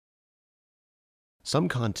Some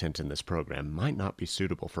content in this program might not be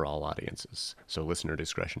suitable for all audiences, so listener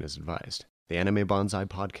discretion is advised. The Anime Bonsai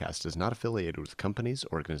podcast is not affiliated with companies,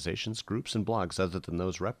 organizations, groups, and blogs other than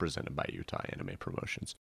those represented by Utah Anime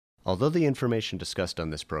Promotions. Although the information discussed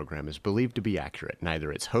on this program is believed to be accurate,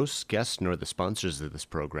 neither its hosts, guests, nor the sponsors of this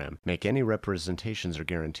program make any representations or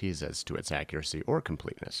guarantees as to its accuracy or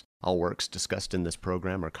completeness. All works discussed in this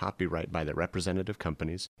program are copyright by the representative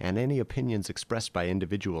companies, and any opinions expressed by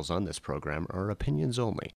individuals on this program are opinions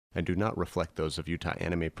only, and do not reflect those of Utah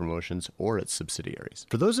Anime Promotions or its subsidiaries.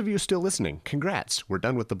 For those of you still listening, congrats! We're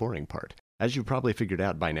done with the boring part. As you've probably figured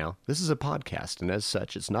out by now, this is a podcast, and as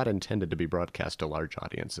such, it's not intended to be broadcast to large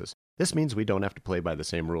audiences. This means we don't have to play by the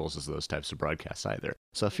same rules as those types of broadcasts either.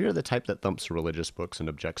 So if you're the type that thumps religious books and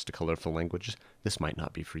objects to colorful language, this might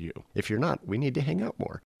not be for you. If you're not, we need to hang out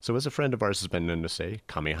more. So as a friend of ours has been known to say,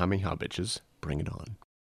 Kamehameha bitches, bring it on.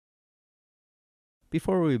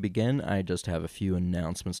 Before we begin, I just have a few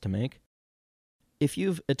announcements to make. If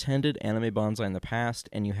you've attended Anime Bonsai in the past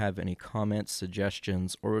and you have any comments,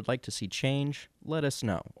 suggestions, or would like to see change, let us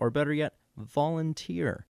know. Or better yet,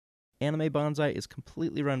 volunteer. Anime Bonsai is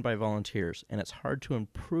completely run by volunteers, and it's hard to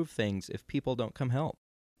improve things if people don't come help.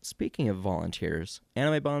 Speaking of volunteers,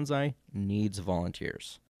 Anime Bonsai needs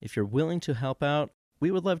volunteers. If you're willing to help out,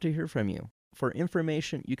 we would love to hear from you. For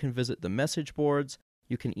information, you can visit the message boards,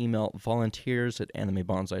 you can email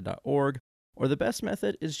volunteers@animebonsai.org, or the best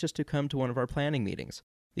method is just to come to one of our planning meetings.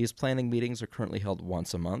 These planning meetings are currently held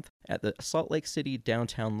once a month at the Salt Lake City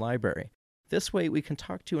Downtown Library. This way we can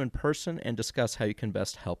talk to you in person and discuss how you can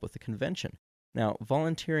best help with the convention. Now,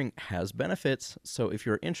 volunteering has benefits, so if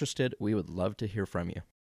you're interested, we would love to hear from you.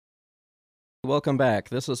 Welcome back.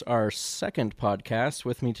 This is our second podcast.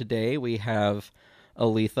 With me today, we have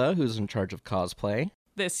Aletha, who's in charge of cosplay.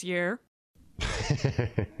 This year.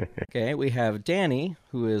 Okay, we have Danny,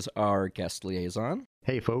 who is our guest liaison.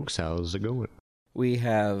 Hey folks, how's it going? We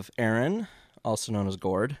have Aaron, also known as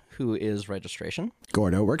Gord, who is registration.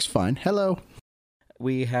 Gordo works fine. Hello.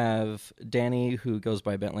 We have Danny, who goes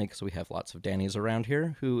by Bentley, because we have lots of Dannys around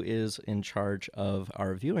here, who is in charge of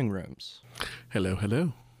our viewing rooms. Hello,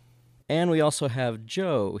 hello. And we also have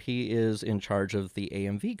Joe. He is in charge of the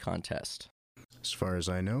AMV contest. As far as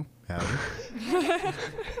I know, howdy.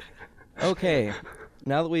 Okay,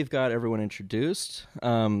 now that we've got everyone introduced,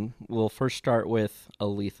 we'll first start with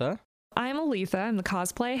Aletha. I'm Aletha. I'm the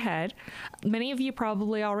cosplay head. Many of you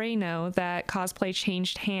probably already know that cosplay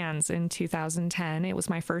changed hands in 2010. It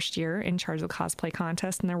was my first year in charge of the cosplay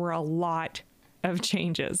contest, and there were a lot of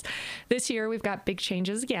changes. This year, we've got big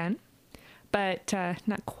changes again, but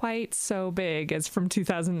not quite so big as from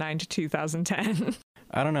 2009 to 2010.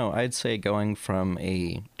 I don't know. I'd say going from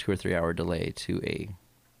a 2 or 3 hour delay to a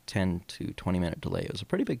 10 to 20 minute delay is a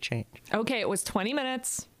pretty big change. Okay, it was 20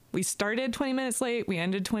 minutes. We started 20 minutes late. We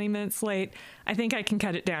ended 20 minutes late. I think I can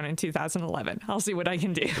cut it down in 2011. I'll see what I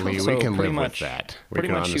can do. We can live with that. Pretty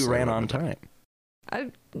much you ran on time.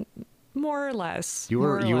 More or less. You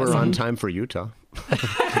were on time for Utah.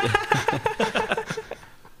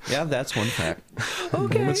 Yeah, that's one fact.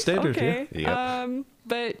 Okay. Standard, okay. Yeah. Yep.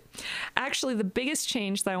 But actually, the biggest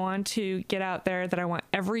change that I want to get out there, that I want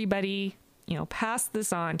everybody, pass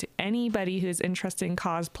this on to anybody who's interested in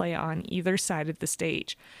cosplay on either side of the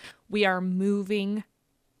stage. We are moving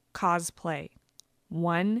cosplay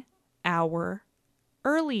 1 hour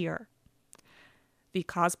earlier. The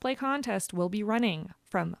cosplay contest will be running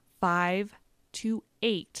from 5 to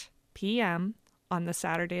 8 p.m. on the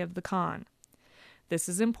Saturday of the con. This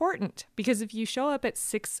is important because if you show up at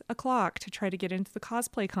 6 o'clock to try to get into the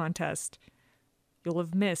cosplay contest, you'll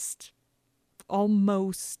have missed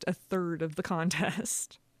almost a third of the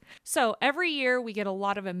contest. So every year we get a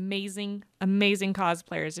lot of amazing, amazing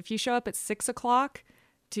cosplayers. If you show up at 6 o'clock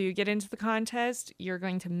to get into the contest, you're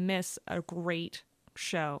going to miss a great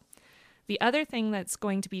show. The other thing that's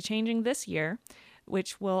going to be changing this year,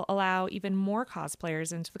 which will allow even more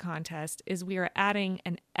cosplayers into the contest, is we are adding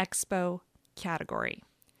an expo category.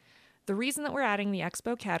 The reason that we're adding the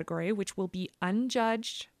expo category, which will be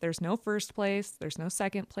unjudged, there's no first place, there's no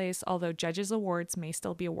second place, although judges' awards may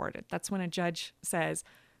still be awarded. That's when a judge says,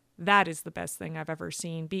 that is the best thing I've ever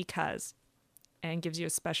seen because, and gives you a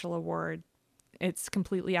special award. It's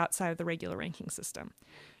completely outside of the regular ranking system.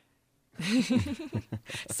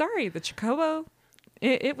 Sorry, the Chocobo,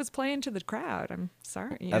 it was playing to the crowd. I'm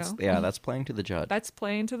sorry. That's playing to the judge. That's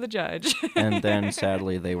playing to the judge. And then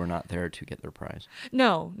sadly, they were not there to get their prize.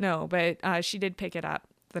 No, but she did pick it up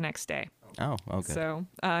the next day. Oh, okay. So,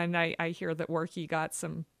 and I hear that Worky got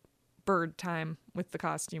some bird time with the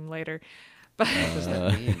costume later. But What does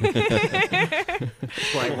that mean?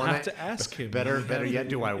 Do I We'll want have to ask him. Better yet,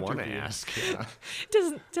 do I want to ask? Yeah.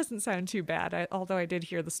 doesn't sound too bad. Although I did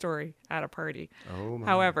hear the story at a party. Oh my.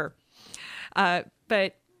 However,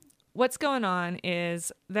 but what's going on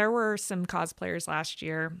is there were some cosplayers last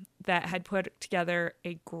year that had put together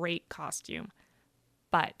a great costume,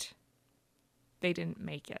 but they didn't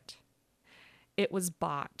make it. It was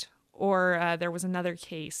bought. Or there was another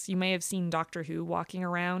case. You may have seen Doctor Who walking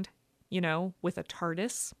around, with a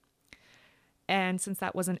TARDIS. And since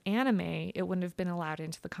that was an anime, it wouldn't have been allowed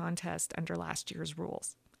into the contest under last year's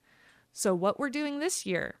rules. So what we're doing this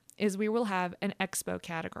year is we will have an expo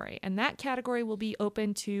category, and that category will be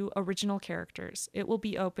open to original characters. It will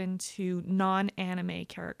be open to non-anime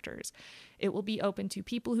characters. It will be open to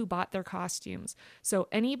people who bought their costumes. So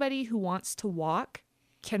anybody who wants to walk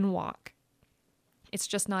can walk. It's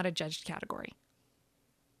just not a judged category.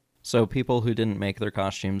 So people who didn't make their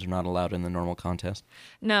costumes are not allowed in the normal contest?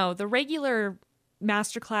 No, the regular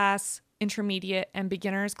masterclass, intermediate, and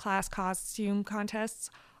beginner's class costume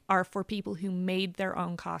contests are for people who made their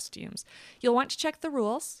own costumes. You'll want to check the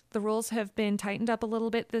rules. The rules have been tightened up a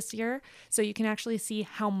little bit this year, so you can actually see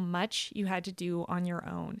how much you had to do on your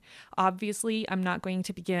own. Obviously, I'm not going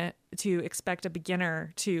to expect a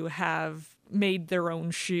beginner to have made their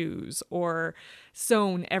own shoes or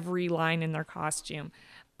sewn every line in their costume,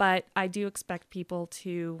 but I do expect people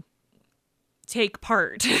to take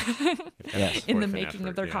part Yes. in the Worth an making of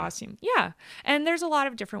effort, their yeah. costume. Yeah. And there's a lot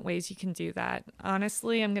of different ways you can do that.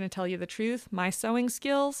 Honestly, I'm going to tell you the truth. My sewing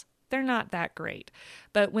skills, they're not that great.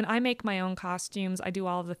 But when I make my own costumes, I do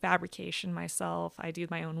all of the fabrication myself. I do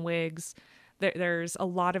my own wigs. There's a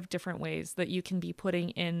lot of different ways that you can be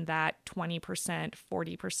putting in that 20%, 40%,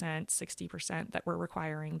 60% that we're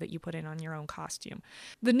requiring that you put in on your own costume.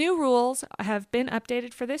 The new rules have been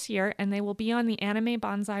updated for this year, and they will be on the Anime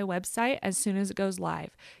Bonsai website as soon as it goes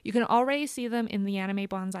live. You can already see them in the Anime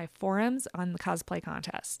Bonsai forums on the cosplay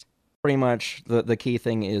contest. Pretty much the key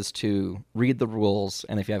thing is to read the rules,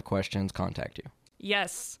 and if you have questions, contact you.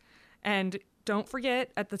 Yes. And don't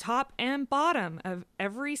forget, at the top and bottom of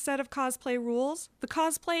every set of cosplay rules, the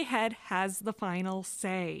cosplay head has the final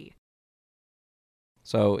say.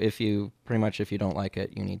 So if you don't like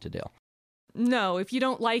it, you need to deal. No, if you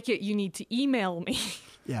don't like it, you need to email me.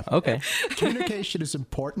 Yeah. Okay. Communication is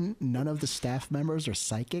important. None of the staff members are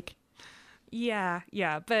psychic. Yeah.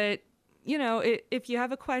 But, if you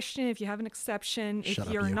have a question, if you have an exception, Shut if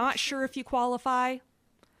up, you're you. not sure if you qualify,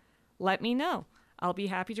 let me know. I'll be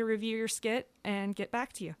happy to review your skit and get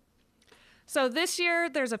back to you. So this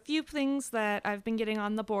year, there's a few things that I've been getting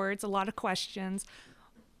on the boards, a lot of questions.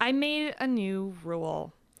 I made a new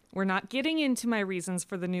rule. We're not getting into my reasons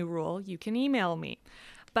for the new rule. You can email me.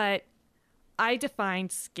 But I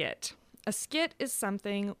defined skit. A skit is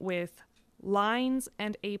something with lines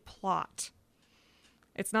and a plot.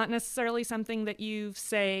 It's not necessarily something that you,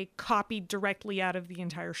 say, copied directly out of the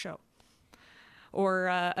entire show. Or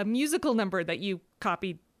a musical number that you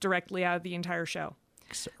copied directly out of the entire show.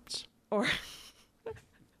 Excerpts.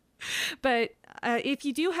 But if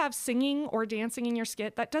you do have singing or dancing in your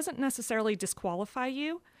skit, that doesn't necessarily disqualify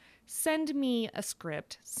you. Send me a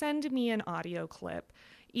script. Send me an audio clip.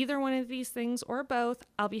 Either one of these things or both,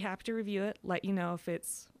 I'll be happy to review it, let you know if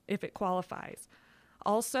it qualifies.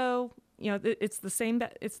 Also, it's the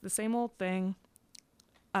same old thing.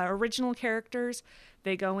 Original characters,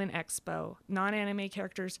 they go in Expo. Non-anime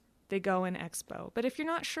characters, they go in Expo. But if you're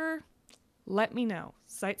not sure, let me know.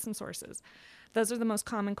 Cite some sources. Those are the most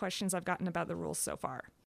common questions I've gotten about the rules so far.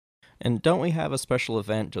 And don't we have a special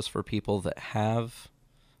event just for people that have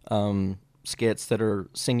skits that are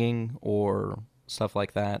singing or stuff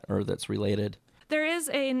like that, or that's related? There is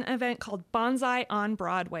an event called Bonsai on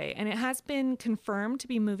Broadway, and it has been confirmed to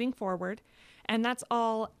be moving forward. And that's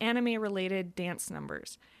all anime-related dance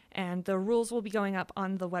numbers. And the rules will be going up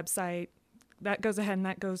on the website. That goes ahead and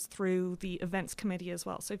that goes through the events committee as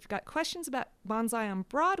well. So if you've got questions about Bonsai on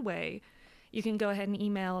Broadway, you can go ahead and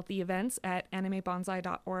email the events at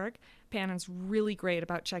animebonsai.org. Pannon's really great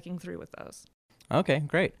about checking through with those. Okay,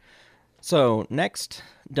 great. So next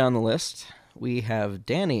down the list, we have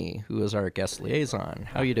Danny, who is our guest liaison.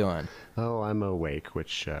 How you doing? Oh, I'm awake,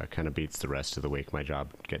 which kind of beats the rest of the week. My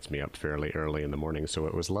job gets me up fairly early in the morning, so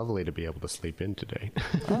it was lovely to be able to sleep in today.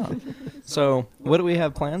 So what do we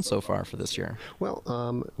have planned so far for this year?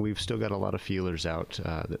 Well, we've still got a lot of feelers out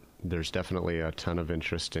that there's definitely a ton of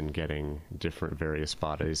interest in getting different various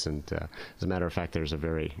bodies, and as a matter of fact, there's a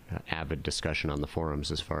very avid discussion on the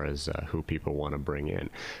forums as far as who people want to bring in.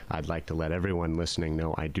 I'd like to let everyone listening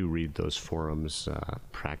know I do read those forums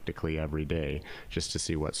practically every day just to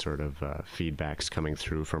see what sort of feedback's coming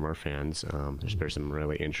through from our fans. There's some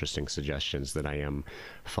really interesting suggestions that I am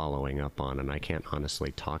following up on, and I can't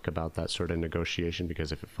honestly talk about that sort of negotiation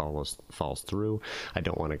because if it falls through, I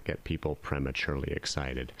don't want to get people prematurely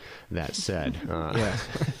excited. That said,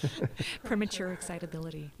 Premature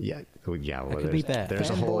excitability. yeah, well, could be bad. There's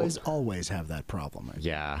a whole. Fanboys always have that problem.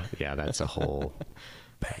 Yeah, that's a whole.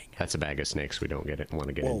 Bang. That's a bag of snakes we don't want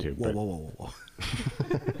to get Whoa, into. whoa.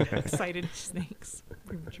 Excited snakes.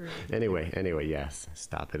 Premature. Anyway, yes.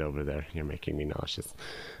 Stop it over there. You're making me nauseous.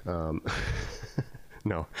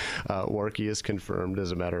 No, Warkey is confirmed.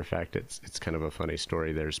 As a matter of fact, it's kind of a funny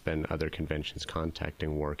story. There's been other conventions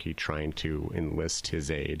contacting Warkey, trying to enlist his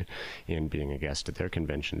aid in being a guest at their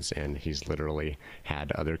conventions, and he's literally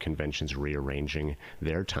had other conventions rearranging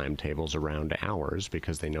their timetables around ours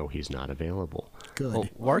because they know he's not available. Good. Well,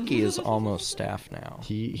 Warkey is almost staff now.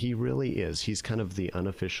 He really is. He's kind of the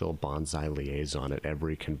unofficial bonsai liaison at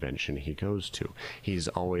every convention he goes to. He's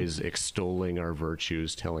always extolling our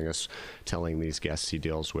virtues, telling these guests he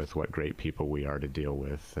deals with what great people we are to deal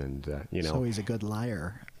with, and So he's a good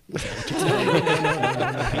liar. It's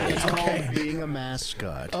called being a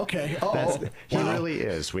mascot. Okay. He really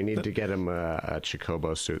is. We need to get him a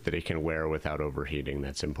Chocobo suit that he can wear without overheating.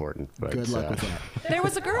 That's important. But, Good luck with that. There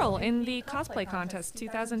was a girl in the cosplay contest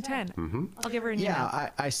 2010. Mm-hmm. I'll give her a Yeah,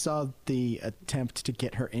 I saw the attempt to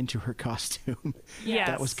get her into her costume. Yes.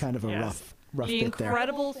 That was kind of a yes. rough The bit there.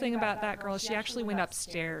 incredible thing about that girl, she actually went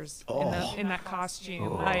upstairs in that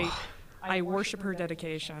costume. I worship her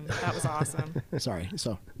dedication. That was awesome. Sorry.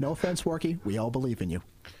 So, no offense, Warkey. We all believe in you.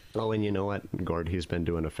 Oh, and you know what, Gord, he's been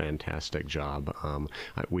doing a fantastic job.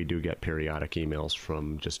 We do get periodic emails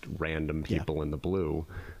from just random people in the blue,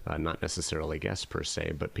 not necessarily guests per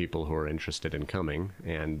se, but people who are interested in coming,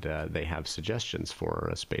 and they have suggestions for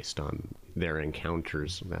us based on their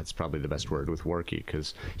encounters. That's probably the best word with Warkey,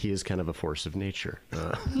 because he is kind of a force of nature.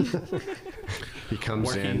 He comes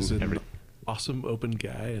Warkey's in... an awesome, open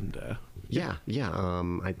guy, and...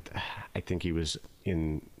 I think he was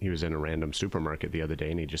in a random supermarket the other day,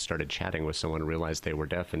 and he just started chatting with someone, realized they were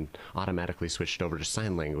deaf, and automatically switched over to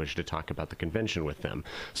sign language to talk about the convention with them.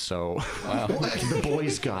 So the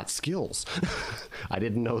boy's got skills. I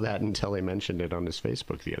didn't know that until he mentioned it on his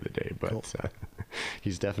Facebook the other day, but Cool.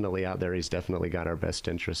 He's definitely out there. He's definitely got our best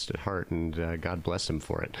interest at heart, and God bless him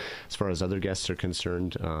for it. As far as other guests are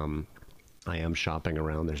concerned, I am shopping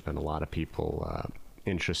around. There's been a lot of people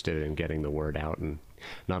interested in getting the word out, and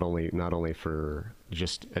not only for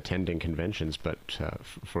just attending conventions, but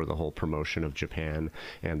for the whole promotion of Japan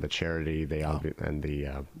and the charity and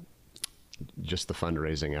the just the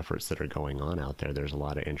fundraising efforts that are going on out there. There's a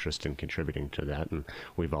lot of interest in contributing to that, and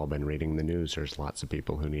we've all been reading the news. There's lots of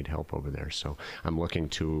people who need help over there, so I'm looking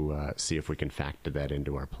to see if we can factor that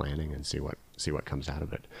into our planning and see what comes out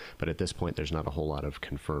of it. But at this point, there's not a whole lot of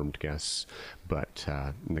confirmed guests, but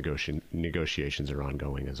negotiations are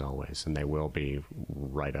ongoing as always, and they will be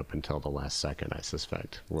right up until the last second, I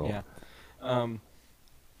suspect. On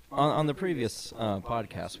the previous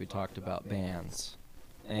podcast, we talked about bands,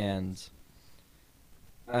 and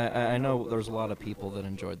I know there's a lot of people that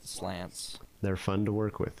enjoyed the slants. They're fun to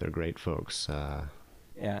work with. They're great folks.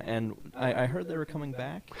 Yeah, and I heard they were coming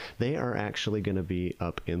back. They are actually going to be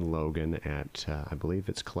up in Logan at, I believe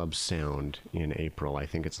it's Club Sound in April. I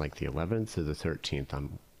think it's like the 11th or the 13th.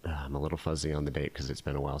 I'm a little fuzzy on the date because it's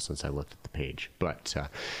been a while since I looked at the page. But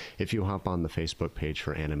if you hop on the Facebook page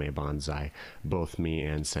for Anime Bonsai, both me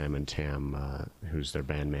and Sam and Tam, who's their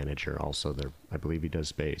band manager, also I believe he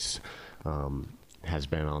does bass, has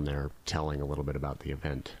been on there telling a little bit about the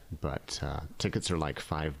event. But tickets are like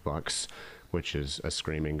 $5, which is a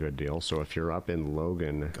screaming good deal. So if you're up in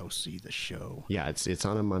Logan, Go see the show. yeah, it's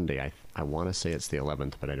on a Monday. I want to say it's the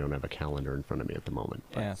 11th, but I don't have a calendar in front of me at the moment.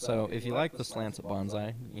 Yeah, so if you like the slants at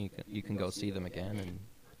Bonsai, you can go see them again. And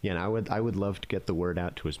Yeah, and I would love to get the word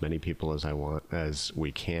out to as many people as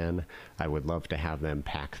we can. I would love to have them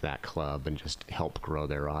pack that club and just help grow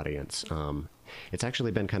their audience. It's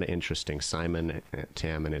actually been kind of interesting. Simon,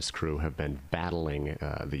 Tam, and his crew have been battling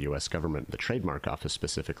the U.S. government, the trademark office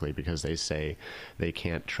specifically, because they say they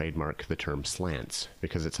can't trademark the term slants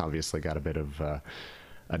because it's obviously got a bit of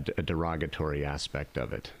a derogatory aspect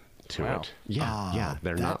of it to Wow. it. Yeah,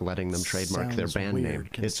 they're that not letting them trademark their sounds band name. weird,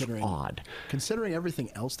 It's considering- odd. Considering everything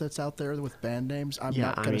else that's out there with band names, I'm Yeah,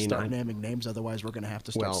 not I going to mean, start naming names. Otherwise, we're going to have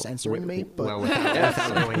to start Well, censoring me. But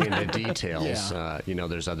without going into details, Yeah.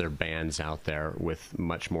 there's other bands out there with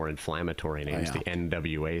much more inflammatory names. yeah. The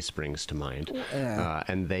NWA springs to mind, Yeah.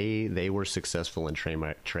 and they were successful in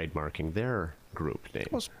trademarking their group name.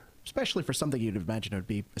 well, especially for something you'd imagine it would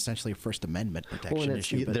be essentially a First Amendment protection Well, and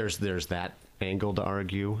issue. But there's that angle to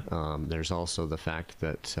argue. There's also the fact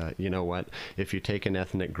that you know what, if you take an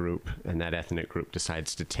ethnic group and that ethnic group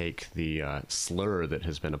decides to take the slur that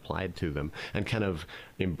has been applied to them and kind of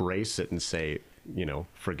embrace it and say,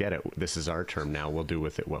 forget it, this is our term now, we'll do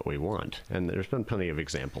with it what we want. And there's been plenty of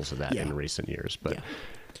examples of that Yeah. in recent years, but. Yeah.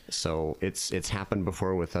 So it's happened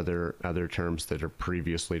before with other terms that are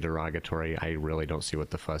previously derogatory. I really don't see what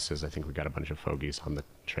the fuss is. I think we got a bunch of fogies on the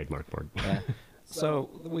trademark board. Yeah. So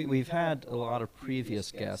we've had a lot of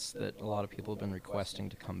previous guests that a lot of people have been requesting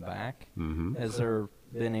to come back. Mm-hmm. Has there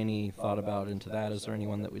been any thought about into that? Is there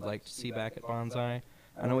anyone that we'd like to see back at Bonsai?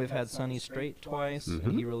 I know we've had Sonny Straight twice,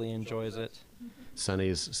 and he really enjoys it. Sonny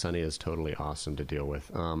is totally awesome to deal with.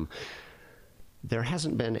 There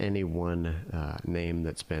hasn't been any one name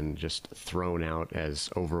that's been just thrown out as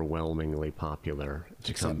overwhelmingly popular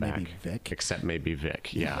to Except come back. maybe Vic. Except maybe Vic.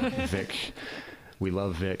 Yeah, Vic. We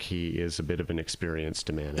love Vic. He is a bit of an experience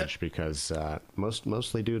to manage because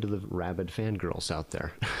mostly due to the rabid fangirls out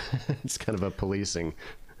there. It's kind of a policing.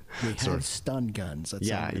 we have stun guns. That's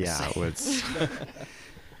all I'm gonna say. It's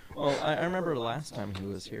Well, I remember last time he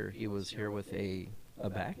was here with a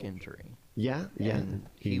back injury. yeah. And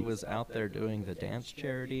he was out there doing the dance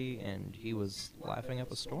charity, and he was laughing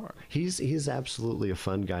up a storm. He's absolutely a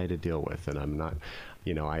fun guy to deal with, and I'm not,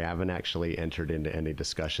 I haven't actually entered into any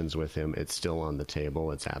discussions with him. It's still on the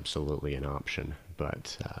table. It's absolutely an option,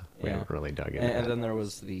 but we haven't really dug into And it. then there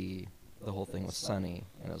was the whole thing with Sonny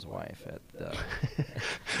and his wife at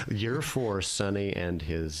the... Year 4, Sonny and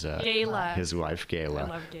his Gayla. his wife I Gayla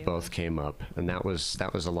love Gayla. both came up, and that was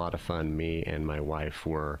a lot of fun. Me and my wife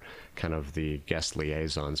were kind of the guest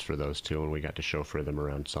liaisons for those two, and we got to chauffeur them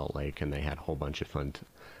around Salt Lake, and they had a whole bunch of fun,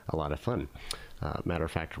 a lot of fun. Matter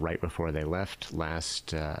of fact, right before they left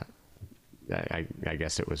last. I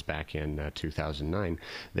guess it was back in 2009,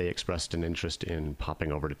 they expressed an interest in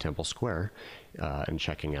popping over to Temple Square and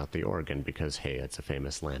checking out the organ because, hey, it's a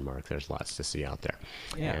famous landmark. There's lots to see out there.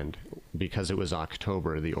 Yeah. And because it was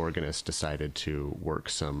October, the organist decided to work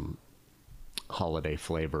some holiday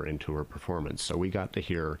flavor into her performance. So we got to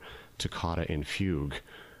hear Toccata in Fugue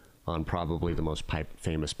on probably the most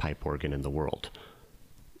famous pipe organ in the world.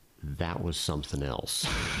 That was something else.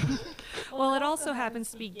 Well, it also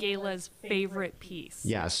happens to be Gayla's favorite piece.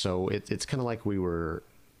 Yeah, so it's kind of like we were,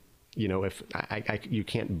 if you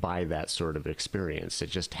can't buy that sort of experience.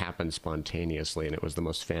 It just happened spontaneously, and it was the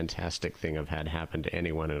most fantastic thing I've had happen to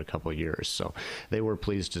anyone in a couple of years. So they were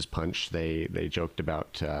pleased as punch. They joked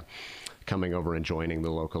about coming over and joining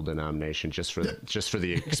the local denomination just for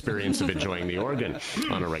the experience of enjoying the organ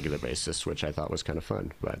on a regular basis, which I thought was kind of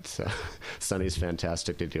fun. But Sonny's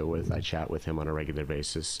fantastic to deal with. I chat with him on a regular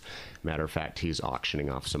basis. Matter of fact, he's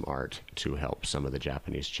auctioning off some art to help some of the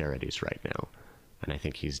Japanese charities right now. And I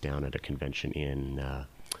think he's down at a convention in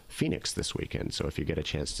Phoenix this weekend. So if you get a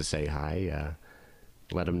chance to say hi,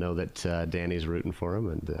 let him know that Danny's rooting for him,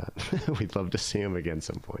 and we'd love to see him again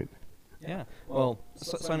some point. Yeah. Well,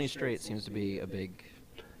 Sonny Straight seems to be a big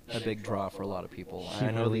draw for a lot of people.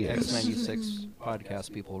 I know the X96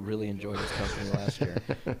 podcast people really enjoyed his company last year.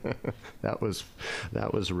 That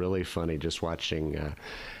was really funny just watching the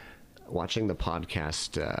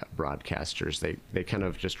podcast broadcasters. They kind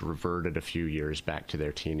of just reverted a few years back to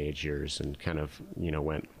their teenage years and kind of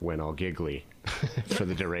went all giggly for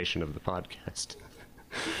the duration of the podcast.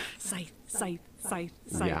 Scythe, scythe, scythe,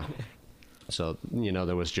 scythe. Yeah. So,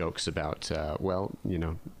 there was jokes about,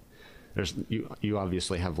 you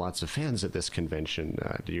obviously have lots of fans at this convention.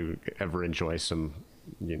 Do you ever enjoy some,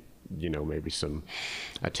 maybe some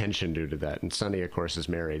attention due to that? And Sonny, of course, is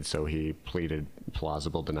married, so he pleaded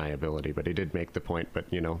plausible deniability, but he did make the point, but,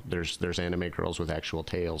 there's anime girls with actual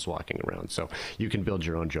tails walking around, so you can build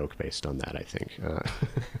your own joke based on that, I think.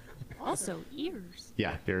 Also, ears.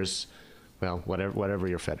 Yeah, there's... Well, whatever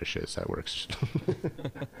your fetish is, that works.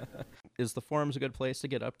 Is the forums a good place to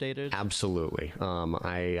get updated? Absolutely.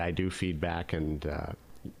 I do feedback, and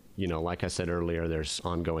like I said earlier, there's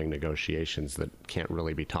ongoing negotiations that can't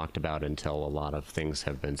really be talked about until a lot of things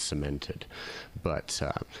have been cemented. But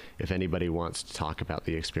if anybody wants to talk about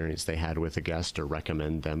the experience they had with a guest or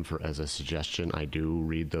recommend them as a suggestion, I do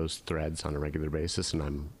read those threads on a regular basis, and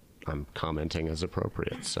I'm I'm commenting as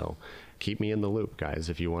appropriate. So keep me in the loop, guys.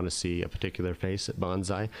 If you want to see a particular face at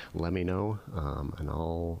Bonsai, let me know, and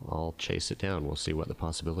I'll chase it down. We'll see what the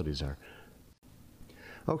possibilities are.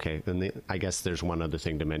 Okay, then I guess there's one other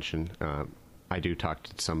thing to mention. I do talk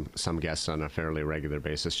to some guests on a fairly regular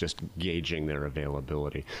basis, just gauging their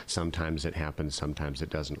availability. Sometimes it happens, sometimes it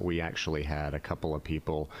doesn't. We actually had a couple of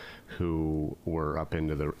people who were up in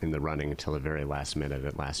the running until the very last minute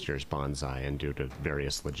at last year's Bonsai, and due to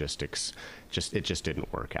various logistics, it just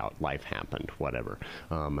didn't work out. Life happened, whatever.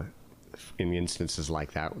 In instances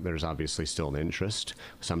like that, there's obviously still an interest.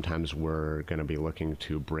 Sometimes we're going to be looking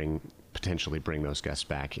to potentially bring those guests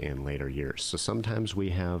back in later years. So sometimes we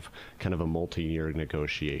have kind of a multi-year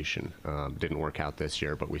negotiation. Didn't work out this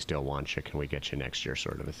year, but we still want you. Can we get you next year,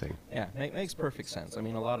 sort of a thing? Yeah, makes perfect sense. I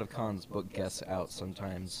mean, a lot of cons book guests out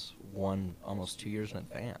sometimes almost 2 years in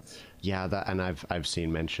advance. Yeah, and I've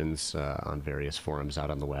seen mentions on various forums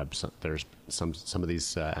out on the web. So there's some of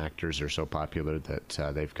these actors are so popular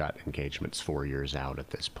that they've got engagements 4 years out at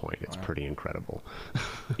this point. It's pretty incredible.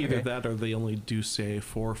 Either that or they only do, say,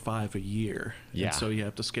 4 or 5 a year. Yeah. And so you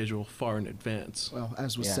have to schedule far in advance. Well,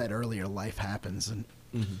 as was said earlier, life happens, and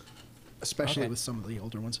especially with some of the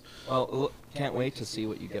older ones. Well, can't wait to see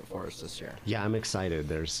what you get for us this year. Yeah, I'm excited.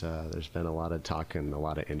 There's been a lot of talk and a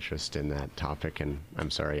lot of interest in that topic, and I'm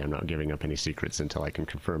sorry I'm not giving up any secrets until I can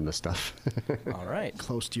confirm the stuff. All right.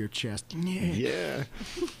 Close to your chest. Yeah.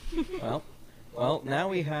 Well, now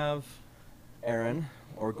we have Aaron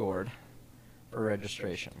or Gord for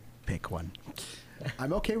registration. Pick one.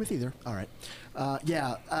 I'm okay with either. All right.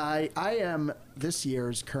 I am this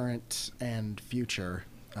year's current and future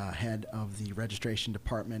head of the registration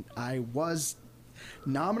department. I was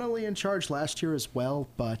nominally in charge last year as well,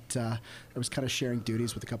 but I was kind of sharing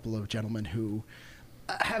duties with a couple of gentlemen who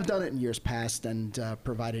have done it in years past and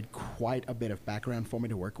provided quite a bit of background for me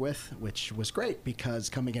to work with, which was great because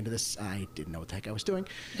coming into this, I didn't know what the heck I was doing.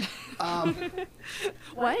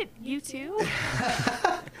 What? You too?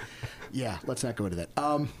 Yeah, let's not go into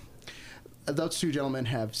that. Those two gentlemen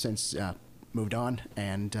have since moved on,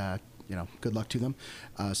 and good luck to them.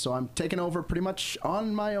 So I'm taking over pretty much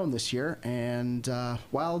on my own this year, and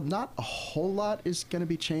while not a whole lot is going to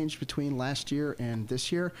be changed between last year and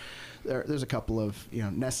this year, there's a couple of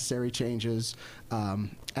necessary changes.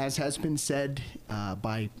 As has been said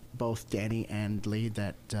by both Danny and Lee,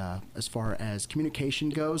 that as far as communication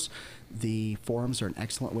goes, the forums are an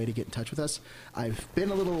excellent way to get in touch with us. I've been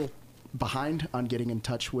a little behind on getting in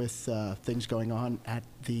touch with things going on at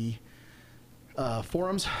the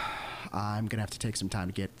forums. I'm going to have to take some time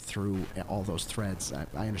to get through all those threads.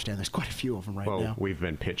 I understand there's quite a few of them now. Well, we've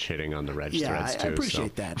been pitch hitting on the reg threads too. I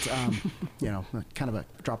appreciate that. Kind of a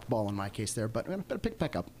drop the ball in my case there, but I'm going to pick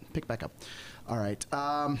back up. All right.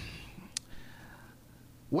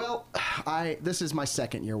 This is my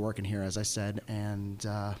second year working here, as I said, and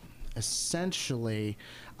essentially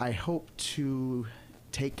I hope to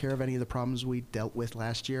take care of any of the problems we dealt with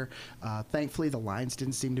last year. Thankfully, the lines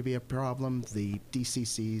didn't seem to be a problem. The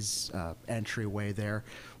DCC's entryway there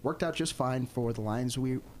worked out just fine for the lines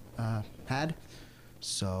we had.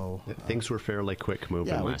 So things were fairly quick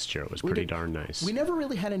moving last year. It was pretty darn nice. We never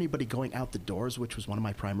really had anybody going out the doors, which was one of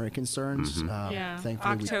my primary concerns. Thankfully,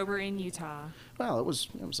 October in Utah. Well, it was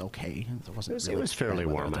okay. It was fairly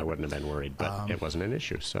warm. I wouldn't have been worried, but it wasn't an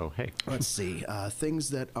issue. So hey, let's see things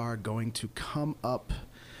that are going to come up.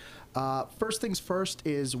 First things first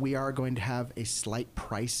is we are going to have a slight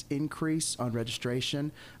price increase on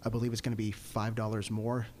registration. I believe it's going to be $5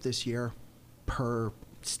 more this year per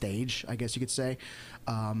stage, I guess you could say.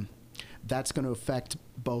 That's going to affect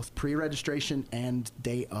both pre-registration and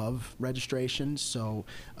day of registration. So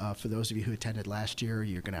for those of you who attended last year,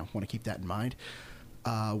 you're going to want to keep that in mind.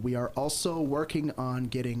 We are also working on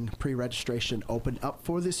getting pre-registration opened up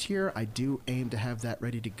for this year. I do aim to have that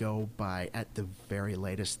ready to go by, at the very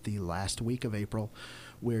latest, the last week of April.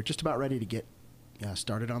 We're just about ready to get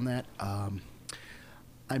started on that.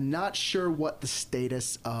 I'm not sure what the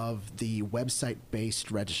status of the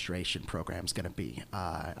website-based registration program is going to be.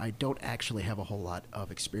 I don't actually have a whole lot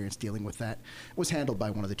of experience dealing with that. It was handled by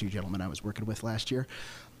one of the two gentlemen I was working with last year.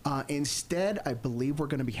 Instead, I believe we're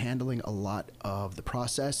going to be handling a lot of the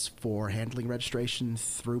process for handling registration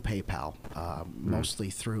through PayPal, mostly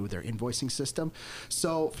through their invoicing system.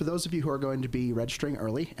 So for those of you who are going to be registering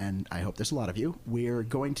early, and I hope there's a lot of you, we're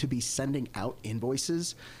going to be sending out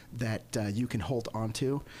invoices that you can hold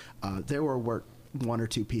onto. There were one or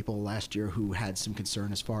two people last year who had some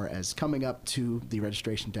concern as far as coming up to the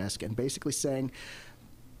registration desk and basically saying,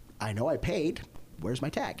 I know I paid, where's my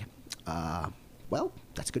tag? Well,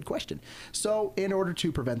 that's a good question. So in order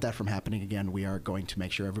to prevent that from happening again, we are going to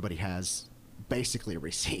make sure everybody has basically a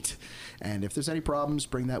receipt. And if there's any problems,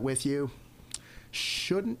 bring that with you.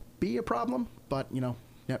 Shouldn't be a problem, but,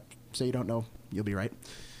 yep, so you don't know, you'll be right.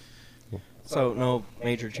 So no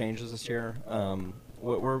major changes this year.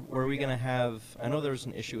 Were we going to have... I know there was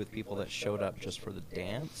an issue with people that showed up just for the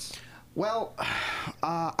dance. Well,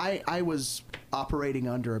 I was operating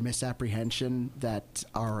under a misapprehension that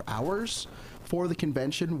our hours for the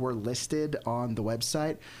convention were listed on the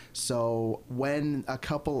website. So when a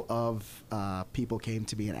couple of people came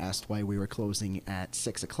to me and asked why we were closing at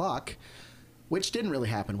 6 o'clock, which didn't really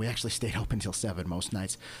happen. We actually stayed open until 7 most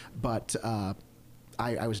nights. But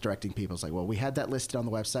I was directing people. It's like, well, we had that listed on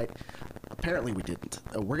the website. Apparently we didn't.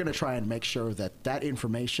 We're going to try and make sure that that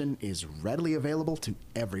information is readily available to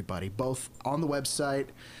everybody, both on the website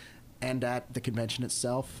and at the convention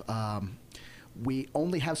itself. We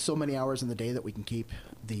only have so many hours in the day that we can keep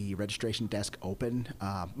the registration desk open,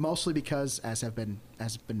 mostly because, as been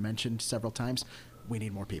mentioned several times, we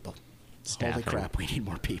need more people. Staffing. Holy crap, we need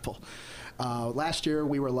more people. Last year,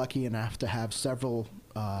 we were lucky enough to have several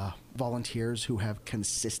volunteers who have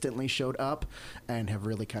consistently showed up and have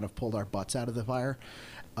really kind of pulled our butts out of the fire.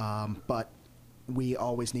 But we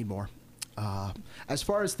always need more. As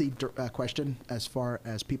far as the question, as far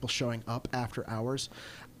as people showing up after hours,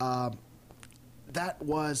 that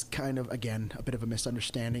was kind of, again, a bit of a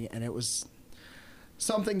misunderstanding, and it was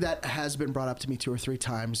something that has been brought up to me 2 or 3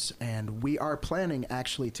 times, and we are planning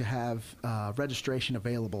actually to have registration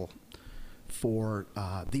available for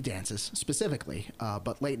the dances specifically,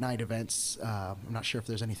 but late night events, I'm not sure if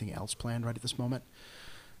there's anything else planned right at this moment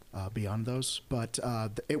beyond those, but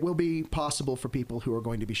it will be possible for people who are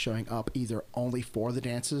going to be showing up either only for the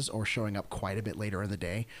dances or showing up quite a bit later in the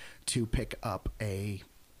day to pick up a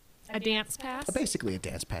dance pass? Basically a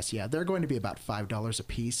dance pass, yeah. They're going to be about $5 a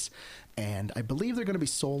piece, and I believe they're going to be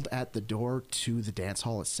sold at the door to the dance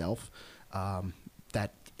hall itself.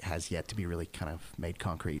 That has yet to be really kind of made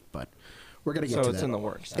concrete, but we're going to get to that. So it's in the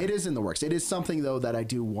works. It is in the works. It is something, though, that I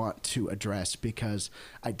do want to address because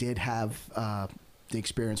I did have the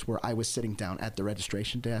experience where I was sitting down at the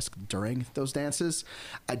registration desk during those dances.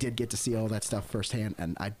 I did get to see all that stuff firsthand,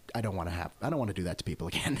 and I don't want to do that to people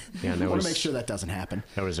again. Yeah, I want to make sure that doesn't happen.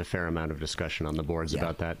 There was a fair amount of discussion on the boards Yeah.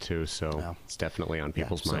 about that too, so Well, it's definitely on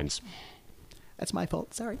people's so- minds. That's my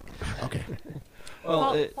fault. Sorry. Okay.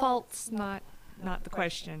 Well, Fault's not the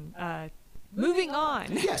question. Moving on.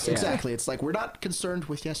 Yes, Yeah. exactly. It's like we're not concerned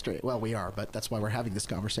with yesterday. Well, we are, but that's why we're having this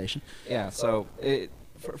conversation. yeah, so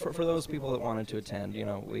for those people that wanted to attend,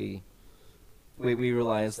 we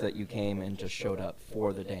realized that you came and just showed up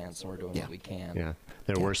for the dance, and we're doing Yeah. what we can. Yeah,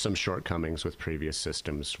 there were some shortcomings with previous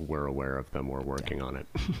systems. We're aware of them. We're working on it.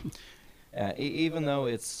 Even though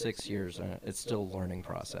it's 6 years, it's still a learning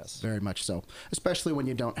process. Very much so. Especially when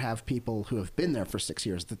you don't have people who have been there for 6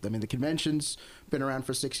 years. I mean, the convention's been around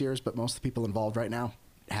for 6 years, but most of the people involved right now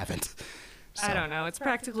haven't. I So- don't know. It's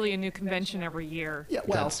practically a new convention every year. Yeah,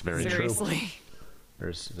 well, That's very true. Seriously.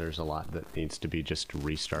 There's a lot that needs to be just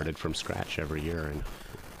restarted from scratch every year, and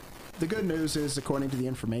the good news is, according to the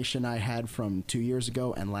information I had from 2 years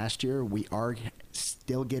ago and last year, we are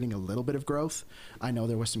still getting a little bit of growth. I know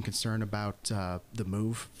there was some concern about the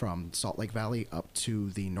move from Salt Lake Valley up to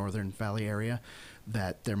the Northern Valley area,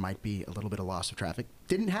 that there might be a little bit of loss of traffic.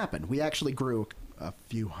 Didn't happen. We actually grew a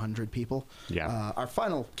few hundred people. Yeah. Our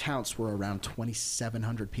final counts were around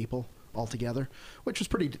 2,700 people altogether, which was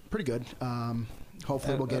pretty good.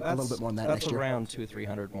 Hopefully we'll get a little bit more than that next year. That's around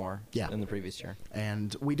 200-300 more than the previous year.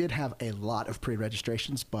 And we did have a lot of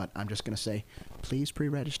pre-registrations, but I'm just going to say, please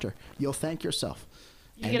pre-register. You'll thank yourself.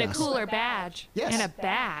 You and get a us. cooler badge. Yes. And a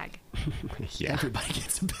bag. yeah. Everybody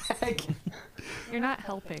gets a bag. You're not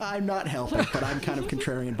helping. I'm not helping, but I'm kind of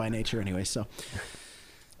contrarian by nature anyway, so.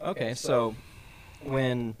 Okay, so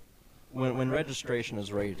when registration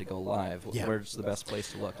is ready to go live, Yeah. where's the best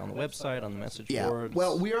place to look? On the website, on the message Yeah, boards?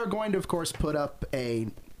 well, we are going to, of course, put up a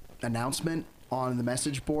announcement on the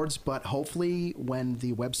message boards, but hopefully when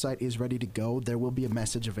the website is ready to go, there will be a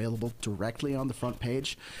message available directly on the front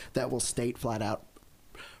page that will state flat out,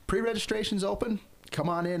 pre-registration's open, come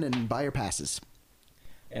on in and buy your passes.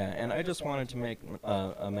 Yeah, and I just wanted to make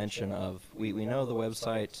a mention of, we know the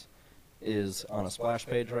website is on a splash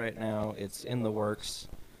page right now. It's in the works.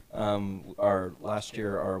 Last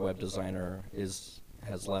year, our web designer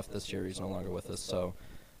has left this year. He's no longer with us, so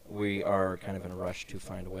we are kind of in a rush to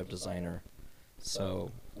find a web designer.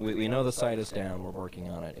 So we know the site is down. We're working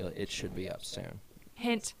on it. It should be up soon.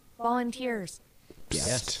 Hint, volunteers.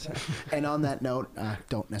 Yes. And on that note, I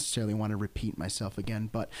don't necessarily want to repeat myself again,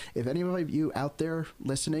 but if any of you out there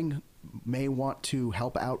listening may want to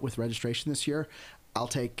help out with registration this year, I'll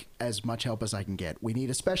take as much help as I can get. We need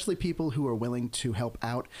especially people who are willing to help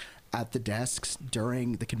out at the desks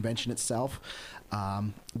during the convention itself.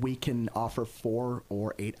 We can offer 4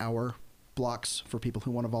 or 8 hour blocks for people who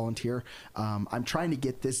want to volunteer. I'm trying to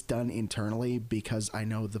get this done internally because I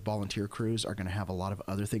know the volunteer crews are going to have a lot of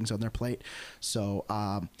other things on their plate. So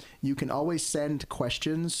you can always send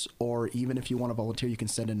questions, or even if you want to volunteer, you can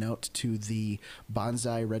send a note to the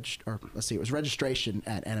bonsai registration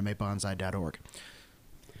at animebonsai.org.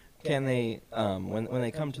 Can they, when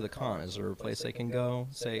they come to the con, is there a place they can go,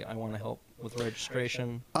 say, I want to help with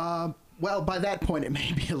registration? Well, by that point, it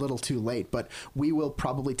may be a little too late, but we will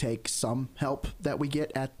probably take some help that we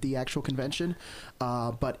get at the actual convention.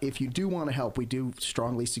 But if you do want to help, we do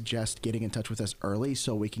strongly suggest getting in touch with us early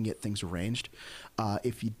so we can get things arranged.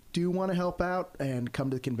 If you do want to help out and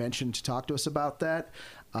come to the convention to talk to us about that,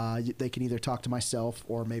 they can either talk to myself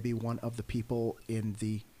or maybe one of the people in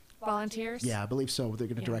the... Volunteers? Yeah, I believe so. They're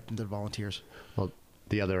going to direct them to the volunteers. Well,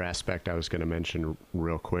 the other aspect I was going to mention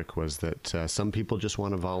real quick was that some people just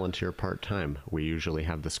want to volunteer part-time. We usually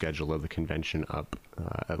have the schedule of the convention up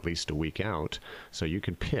at least a week out, so you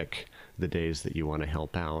could pick the days that you want to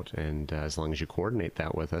help out, and as long as you coordinate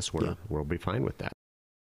that with us, we'll be fine with that.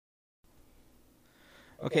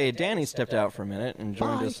 Okay, Danny stepped out for a minute and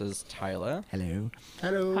joined us as Tyler. Hello.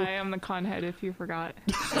 Hello. Hi, I'm the con head if you forgot.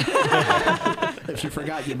 If you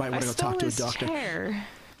forgot, you might want to go talk to a doctor. Chair.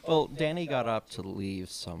 Well, Danny got up to leave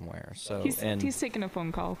somewhere, so... He's taking a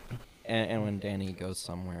phone call. And when Danny goes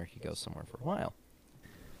somewhere, he goes somewhere for a while.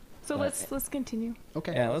 So let's continue.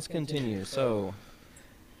 Okay. Yeah, let's continue. So,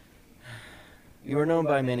 you are known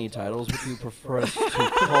by many titles. Would you prefer us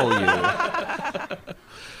to call you?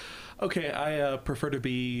 Okay, I prefer to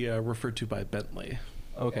be referred to by Bentley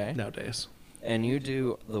Okay. nowadays. And you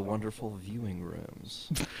do the wonderful viewing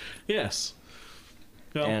rooms. Yes.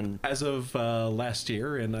 Well, And- as of last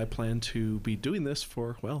year, and I plan to be doing this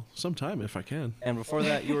for, well, some time if I can. And before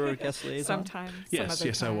that, you were a guest liaison? Sometime.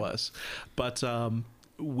 Yes, I was. But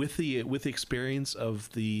with the experience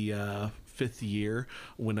of the 5th year,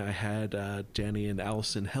 when I had Danny and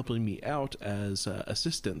Allison helping me out as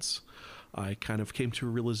assistants, I kind of came to a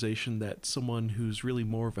realization that someone who's really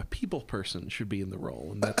more of a people person should be in the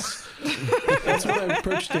role. And that's when I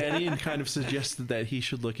approached Danny and kind of suggested that he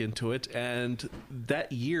should look into it. And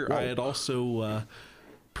that year, I had also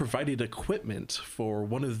provided equipment for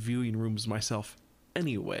one of the viewing rooms myself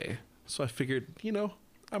anyway. So I figured,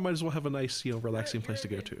 I might as well have a nice, relaxing place to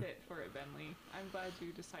go to. Fit for it, Bentley. I'm glad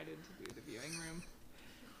you decided to do the viewing room.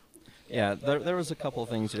 Yeah, there was a couple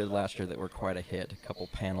things you did last year that were quite a hit. A couple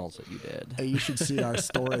panels that you did. You should see our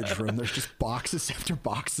storage room. There's just boxes after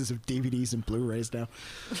boxes of DVDs and Blu-rays now.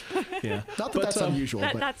 Yeah. Not that that's unusual,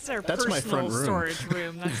 but That's our That's my personal front room. storage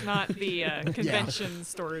room. That's not the convention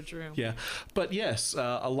storage room. Yeah, but yes,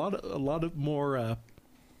 a lot of more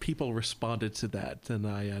people responded to that than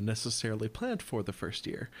I necessarily planned for the first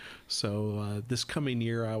year. So this coming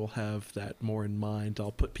year, I will have that more in mind.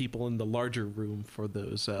 I'll put people in the larger room for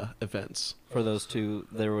those events. For those two,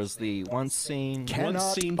 there was the once seen, One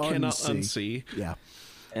scene cannot unsee. Yeah.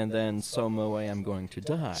 and then So Moe, I'm Going to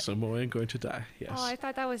Die. So Moe going to die. Yes. Oh, I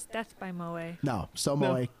thought that was Death by Moe. No,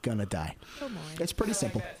 Somoe gonna die. Somoe. It's pretty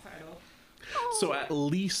simple. So at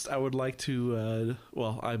least I would like to,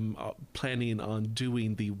 I'm planning on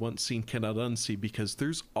doing the once seen cannot unsee, because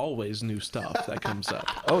there's always new stuff that comes up.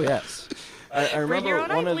 Oh yes, I Bring your remember own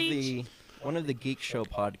one eye of bleach. the Geek Show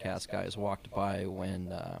podcast guys walked by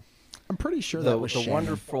when I'm pretty sure the that was Shannon.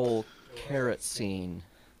 wonderful carrot scene.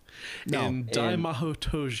 No, in Dai Maho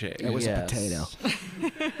Toge. It was Yes. a potato.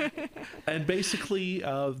 And basically,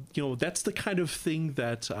 that's the kind of thing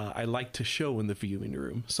that I like to show in the viewing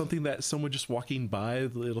room. Something that someone just walking by,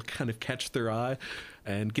 it'll kind of catch their eye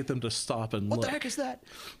and get them to stop and What look. the heck is that?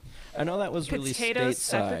 I know that was released Potato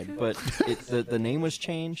stateside, seppuku? but the name was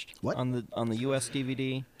changed What? on the US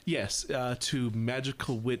DVD. Yes, to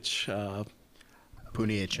Magical Witch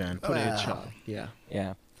Punia-chan. Punia-chan. Yeah.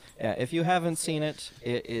 Yeah. Yeah, if you haven't seen it,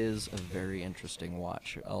 it is a very interesting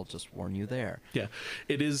watch. I'll just warn you there. Yeah.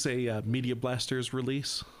 It is a Media Blasters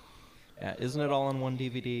release. Yeah, isn't it all on one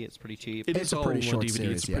DVD? It's pretty cheap. It It's is a all pretty one short DVD.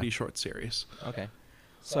 series, It's a yeah. pretty short series. Okay.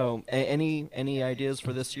 So, any ideas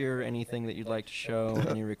for this year? Anything that you'd like to show?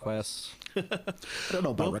 Any requests? I don't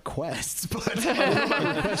know about requests, but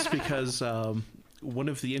My request, because one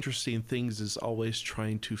of the interesting things is always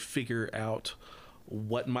trying to figure out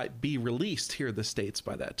what might be released here in the States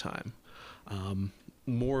by that time.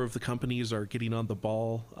 More of the companies are getting on the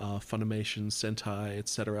ball, Funimation, Sentai,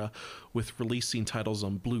 etc., with releasing titles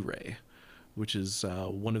on Blu-ray, which is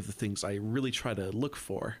one of the things I really try to look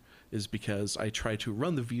for, is because I try to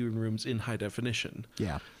run the viewing rooms in high definition.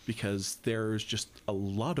 Yeah. Because there's just a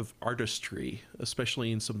lot of artistry,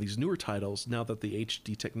 especially in some of these newer titles, now that the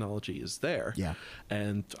HD technology is there. Yeah.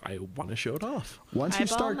 And I want to show it off. Once you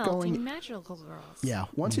Eyeball start melting going, magical girls. yeah,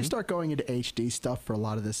 once you start going into HD stuff for a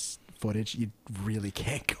lot of this footage, you really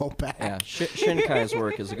can't go back. Yeah, Shinkai's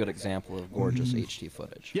work is a good example of gorgeous HD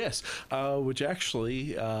footage. Yes, which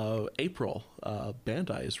actually, April,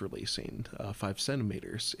 Bandai is releasing 5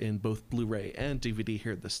 centimeters in both Blu-ray and DVD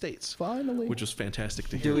here in the States. Finally. Which is fantastic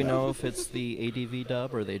to hear. Do we know if it's the ADV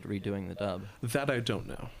dub or are they redoing the dub? That I don't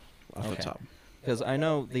know off the top. Because I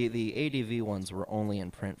know the ADV ones were only in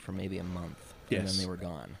print for maybe a month, and Yes. then they were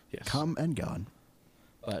gone. Yes. Come and gone.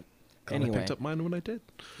 But Glad anyway, I picked up mine when I did.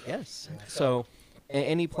 yes. So,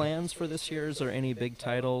 any plans for this year? Is there any big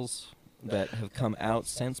titles that have come out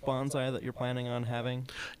since Bonsai that you're planning on having?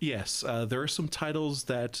 Yes, there are some titles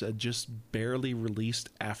that just barely released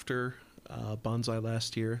after Bonsai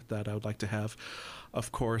last year that I would like to have.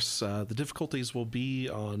 Of course, the difficulties will be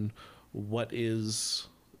on what is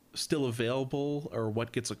still available or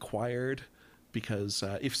what gets acquired, because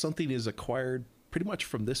if something is acquired pretty much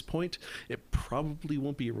from this point, it probably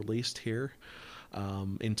won't be released here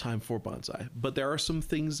in time for Bonsai. But there are some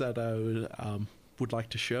things that I would like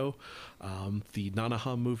to show. The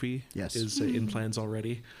Nanaha movie Yes. is in plans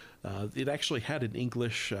already. It actually had an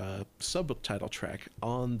English subtitle track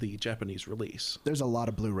on the Japanese release. There's a lot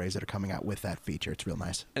of Blu-rays that are coming out with that feature. It's real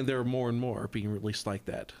nice. And there are more and more being released like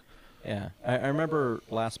that. Yeah, I remember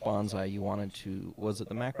last Bonsai you wanted to, was it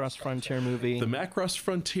the Macross Frontier movie? The Macross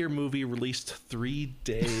Frontier movie released 3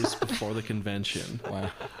 days before the convention. Wow.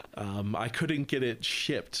 I couldn't get it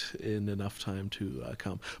shipped in enough time to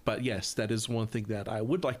come. But yes, that is one thing that I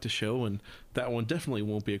would like to show, and that one definitely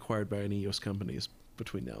won't be acquired by any U.S. companies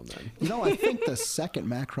between now and then. You know, I think the second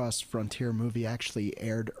Macross Frontier movie actually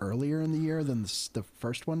aired earlier in the year than the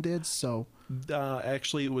first one did, so...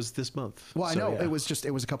 Actually, it was this month. Well, I So, know yeah.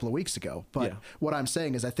 it was a couple of weeks ago, but Yeah. what I'm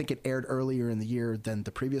saying is I think it aired earlier in the year than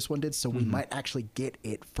the previous one did, so we might actually get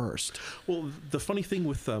it first. Well, the funny thing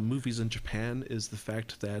with movies in Japan is the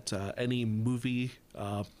fact that any movie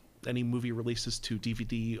releases to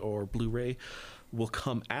DVD or Blu-ray will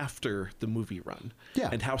come after the movie run. Yeah.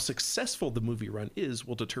 And how successful the movie run is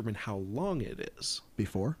will determine how long it is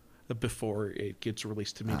Before? before it gets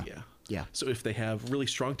released to media. yeah. So if they have really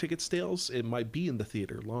strong ticket sales, it might be in the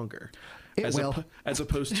theater longer. It as will. as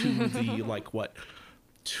opposed to the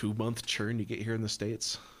 2-month churn you get here in the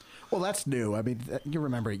States. Well, that's new. I mean, you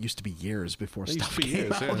remember it used to be years before It used stuff to be came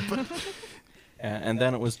years, out. yeah. And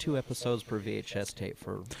then it was 2 episodes per VHS tape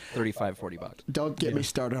for $35-$40. Don't get Yeah. me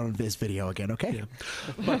started on this video again, okay?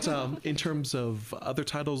 Yeah. But in terms of other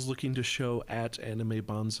titles looking to show at Anime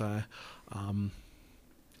Bonsai,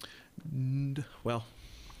 well,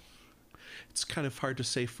 it's kind of hard to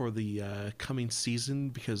say for the coming season,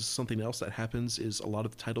 because something else that happens is a lot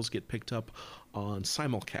of the titles get picked up on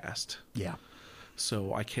simulcast. Yeah.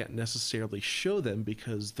 So I can't necessarily show them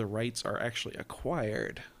because the rights are actually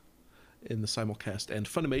acquired in the simulcast. And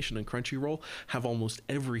Funimation and Crunchyroll have almost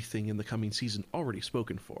everything in the coming season already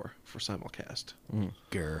spoken for simulcast.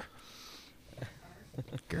 Grr.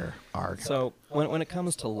 Grr. Arg. So when it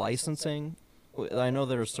comes to licensing, I know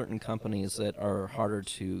there are certain companies that are harder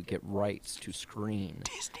to get rights to screen.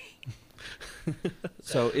 Disney.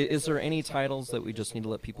 So is there any titles that we just need to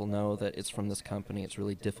let people know that it's from this company? It's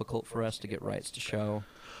really difficult for us to get rights to show.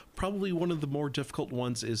 Probably one of the more difficult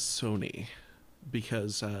ones is Sony,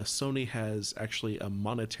 because Sony has actually a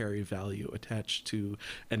monetary value attached to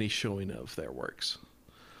any showing of their works.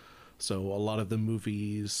 So a lot of the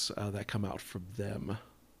movies that come out from them,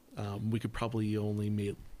 we could probably only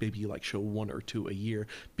maybe show 1 or 2 a year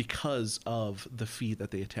because of the fee that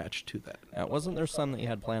they attach to that. Wasn't there some that you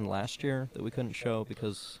had planned last year that we couldn't show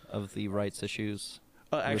because of the rights issues?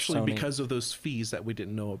 Actually, Sony? because of those fees that we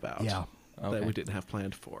didn't know about. Yeah. That Okay. we didn't have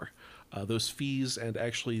planned for. Those fees, and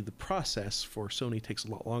actually the process for Sony takes a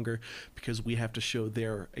lot longer because we have to show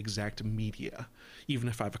their exact media. Even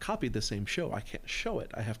if I have a copy of the same show, I can't show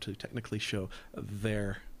it. I have to technically show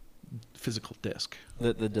their physical disc.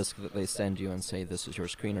 The disc that they send you and say, this is your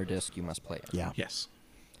screener disc, you must play it. Yeah. Yes.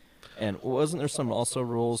 And wasn't there some also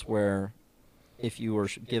rules where if you were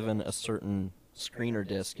given a certain screener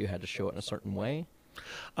disc, you had to show it in a certain way?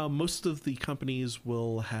 Most of the companies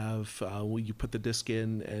will have, you put the disc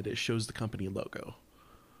in and it shows the company logo.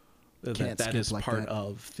 Can't That skip is like part that.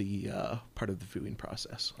 of the viewing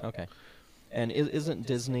process. Okay. And isn't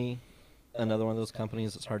Disney another one of those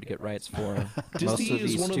companies that's hard to get rights for? Disney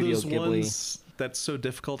is one of Studio those Ghibli. ones that's so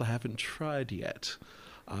difficult I haven't tried yet.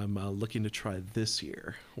 I'm looking to try this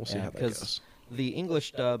year. We'll see how that goes. the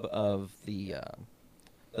English dub of the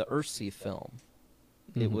Earthsea film,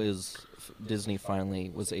 it was Disney finally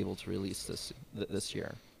was able to release this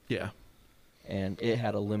year, Yeah. and it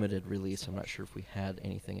had a limited release. I'm not sure if we had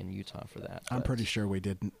anything in Utah for that. I'm but, pretty sure we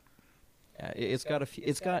didn't. Yeah, it's got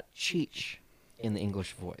Cheech in the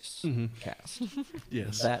English voice cast.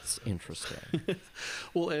 Yes. That's interesting.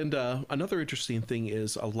 Well, and another interesting thing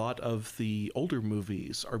is a lot of the older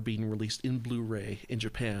movies are being released in Blu-ray in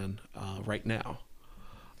Japan right now.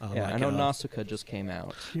 Yeah, like, I know Nausicaa just came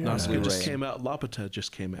out. Nausicaa just Blu-ray. came out. Laputa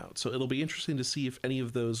just came out. So it'll be interesting to see if any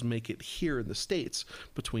of those make it here in the States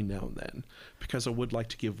between now and then, because I would like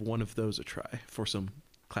to give one of those a try for some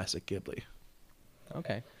classic Ghibli.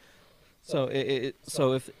 Okay. So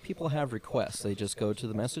so if people have requests, they just go to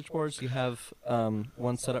the message boards. Do you have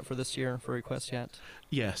one set up for this year for requests yet?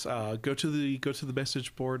 Yes, go to the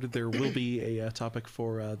message board. There will be a topic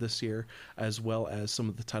for this year, as well as some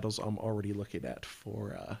of the titles I'm already looking at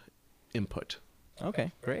for input.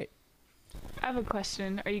 Okay, great. I have a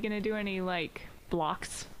question. Are you gonna do any like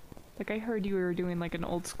blocks? Like I heard you were doing like an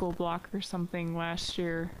old school block or something last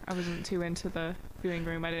year. I wasn't too into the viewing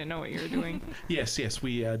room. I didn't know what you were doing. Yes,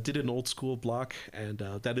 we did an old school block, and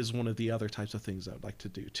that is one of the other types of things I'd like to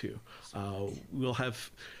do too. We'll have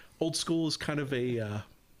old school is kind of a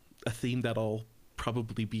theme that I'll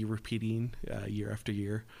probably be repeating year after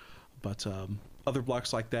year, but other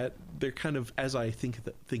blocks like that, they're kind of as I think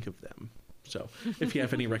of them. So if you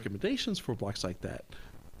have any recommendations for blocks like that,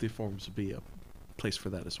 the forums would be a place for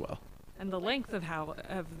that as well. And the length of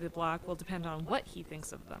the block will depend on what he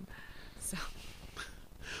thinks of them. So.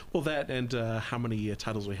 Well, that and how many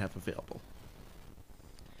titles we have available.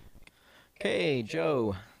 Okay,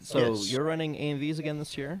 Joe. So Yes. you're running AMVs again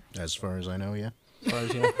this year? As far as I know, yeah. As far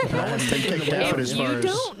as you know? I haven't been kicked out as far You as...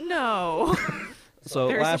 don't know. So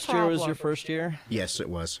There's a last year was problem. your first year? Yes, it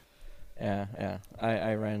was. Yeah.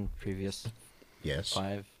 I ran previous Yes.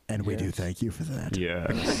 5 And we do years. thank you for that.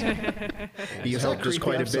 Yes. You helped us creepy,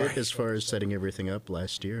 quite I'm a bit sorry. as far as setting everything up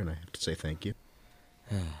last year, and I have to say thank you.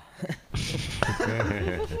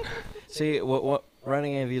 See, what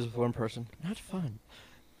running AMVs with one person, not fun.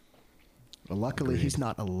 Well, luckily, he's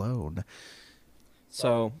not alone.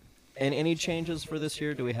 So, and any changes for this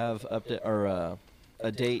year? Do we have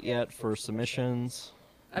a date yet for submissions?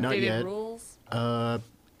 Not Updated yet. rules.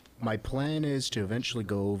 My plan is to eventually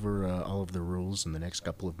go over all of the rules in the next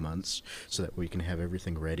couple of months so that we can have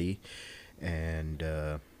everything ready and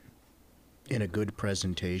in a good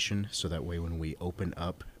presentation, so that way when we open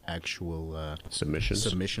up actual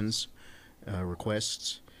Submissions.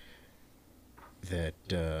 requests,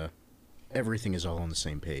 that everything is all on the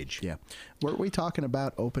same page. Yeah. Weren't we talking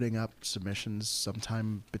about opening up submissions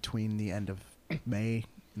sometime between the end of May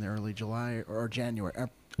and early July or January?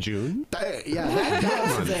 June? Yeah, that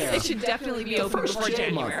month there. It should definitely be open before J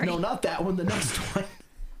month. January. No, not that one. The next one.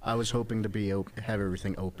 I was hoping to be have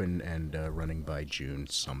everything open and running by June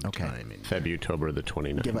sometime. In February the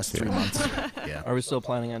 29th. Give us 3 months. Yeah. Are we still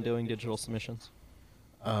planning on doing digital submissions?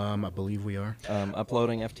 I believe we are.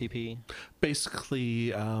 Uploading FTP?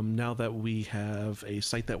 Basically, now that we have a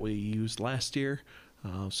site that we used last year,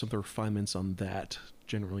 some of the refinements on that,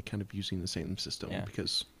 generally kind of using the same system, Yeah.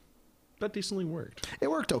 because that decently worked.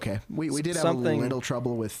 It worked okay. We did have Something- a little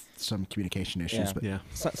trouble with some communication issues, Yeah. but Yeah.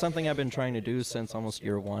 Something I've been trying to do since almost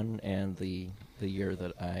year one, and the year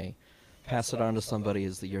that I pass it on to somebody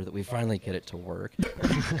is the year that we finally get it to work.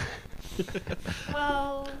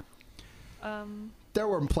 Well, there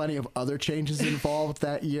were plenty of other changes involved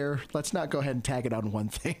that year. Let's not go ahead and tag it on one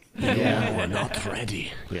thing. Yeah. We're not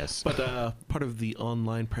ready. Yes. But part of the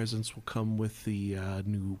online presence will come with the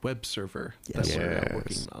new web server that Yes. we're Yes.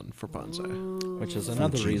 working on for Bonsai. Which is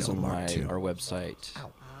another Fujino reason Mark why II. our website,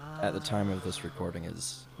 at the time of this recording,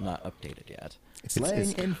 is not updated yet. It's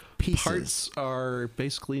laying in pieces. Parts are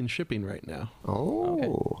basically in shipping right now.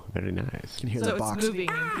 Oh, very nice. You can hear So the it's box. moving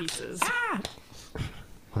in pieces.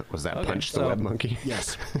 What was that? Okay, Punch the so- web monkey?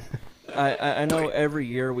 Yes. I know every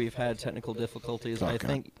year we've had technical difficulties. I Okay.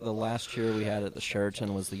 think the last year we had at the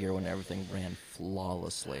Sheraton was the year when everything ran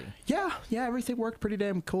flawlessly. Yeah, everything worked pretty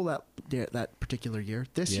damn cool that particular year.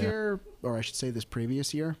 This Yeah. year, or I should say this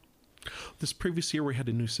previous year, This previous year, we had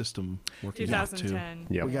a new system working out too. 2010.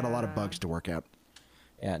 Yep. we got a lot of bugs to work out.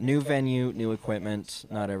 Yeah, new venue, new equipment.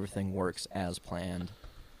 Not everything works as planned.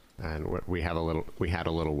 And we had a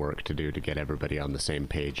little work to do to get everybody on the same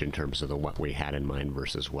page in terms of what we had in mind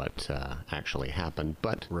versus what actually happened.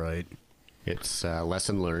 But Right. It's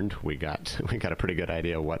lesson learned. We got a pretty good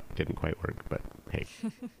idea what didn't quite work, but hey.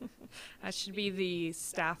 That should be the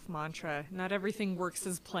staff mantra. Not everything works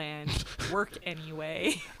as planned. Work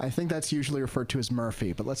anyway. I think that's usually referred to as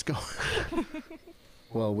Murphy, but let's go.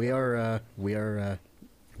 Well, we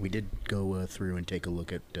did go through and take a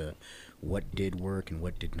look at what did work and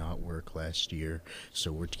what did not work last year.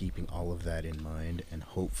 So we're keeping all of that in mind, and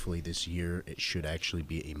hopefully this year it should actually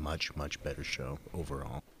be a much, much better show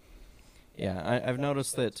overall. Yeah, I've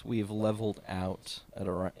noticed that we've leveled out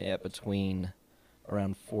at between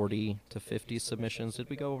around 40 to 50 submissions. Did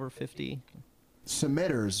we go over 50?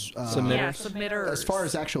 Submitters. Yeah, submitters. As far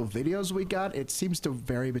as actual videos we got, it seems to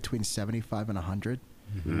vary between 75 and 100.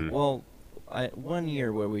 Mm-hmm. Well, one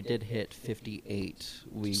year where we did hit 58,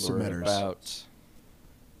 we Submitters. were about...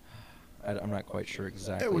 I'm not quite sure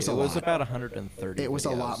exactly. It was about 130 It was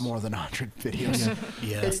a lot videos. more than 100 videos.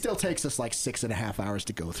 Yeah. It still takes us like 6.5 hours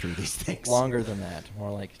to go through these things. Longer than that,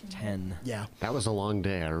 more like 10. Yeah. That was a long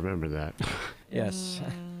day. I remember that. Yes.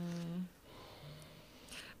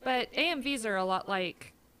 But AMVs are a lot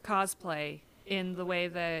like cosplay in the way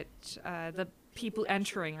that the people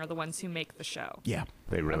entering are the ones who make the show. Yeah.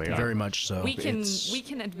 They really are. Very much so. We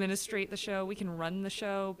can administrate the show, we can run the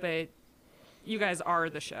show, but you guys are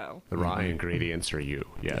the show. The raw ingredients are you.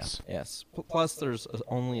 Yes. Yes. Plus, there's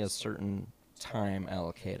only a certain time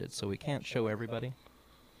allocated, so we can't show everybody.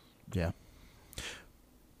 Yeah.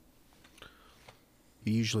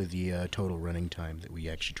 Usually the total running time that we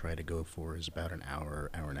actually try to go for is about an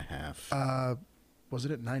hour, hour and a half. Was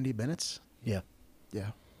it at 90 minutes? Yeah.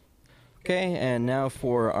 Yeah. Okay, and now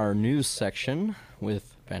for our news section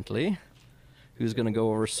with Bentley, who's going to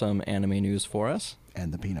go over some anime news for us.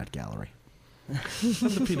 And the Peanut Gallery.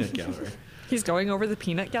 The Peanut Gallery. He's going over the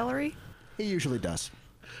peanut gallery? He usually does.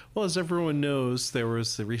 Well, as everyone knows, there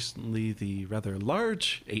was recently the rather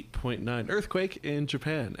large 8.9 earthquake in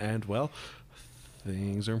Japan, and, well,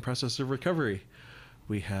 things are in process of recovery.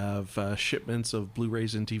 We have shipments of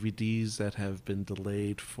Blu-rays and DVDs that have been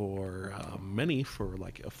delayed for many for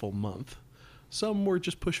like a full month. Some were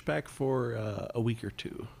just pushed back for a week or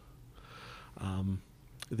two.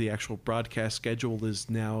 The actual broadcast schedule is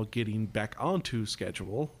now getting back onto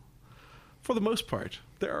schedule for the most part.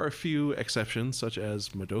 There are a few exceptions, such as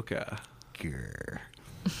Madoka. Grr.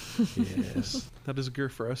 Yes, that is a grr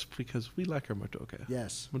for us because we like our Madoka.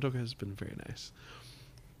 Yes. Madoka has been very nice.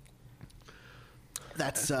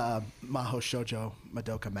 That's Maho Shoujo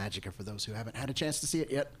Madoka Magica for those who haven't had a chance to see it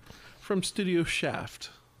yet. From Studio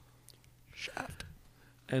Shaft. Shaft.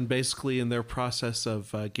 And basically, in their process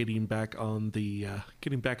of getting back on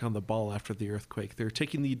the ball after the earthquake, they're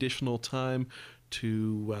taking the additional time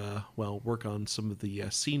to work on some of the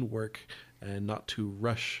scene work and not to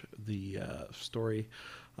rush the story.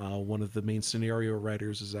 One of the main scenario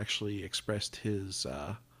writers has actually expressed his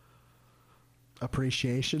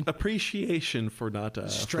Appreciation. for not for not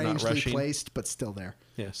Strangely rushing. placed, but still there.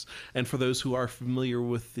 Yes, and for those who are familiar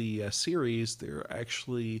with the series, there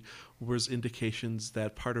actually was indications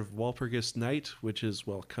that part of Walpurgis Night, which is,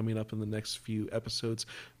 well, coming up in the next few episodes,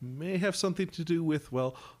 may have something to do with,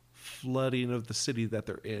 well, flooding of the city that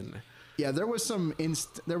they're in. Yeah, there was some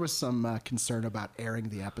concern about airing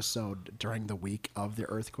the episode during the week of the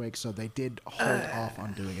earthquake, so they did hold off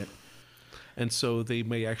on doing it. And so they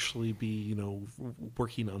may actually be,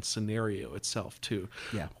 working on scenario itself, too.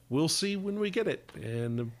 Yeah. We'll see when we get it,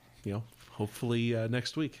 and, hopefully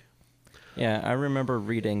next week. Yeah, I remember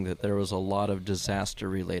reading that there was a lot of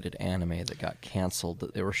disaster-related anime that got canceled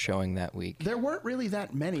that they were showing that week. There weren't really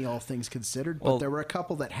that many, all things considered, but Well, there were a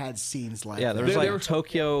couple that had scenes like Yeah, there that. was They were-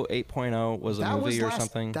 Tokyo 8.0 was a movie or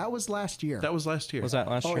something. That was last year. That was last year. Was that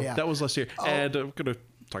last Oh, year? yeah. That was last year. Oh. And I'm going to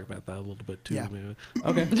talk about that a little bit, too. Yeah. Man.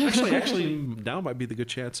 Okay. Actually, now might be the good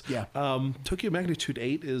chance. Yeah. Tokyo Magnitude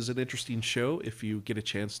 8 is an interesting show. If you get a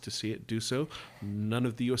chance to see it, do so. None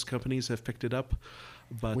of the U.S. companies have picked it up.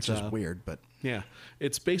 But, which is weird, but Yeah.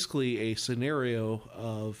 It's basically a scenario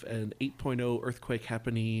of an 8.0 earthquake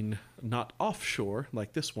happening not offshore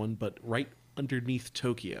like this one, but right underneath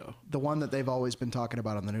Tokyo. the one that they've always been talking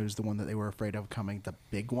about on the news, the one that they were afraid of coming, the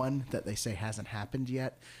big one that they say hasn't happened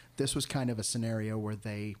yet, this was kind of a scenario where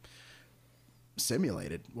they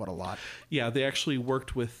simulated what a lot. Yeah, they actually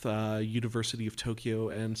worked with University of Tokyo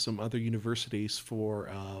and some other universities for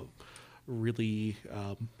really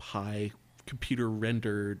high computer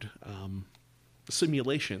rendered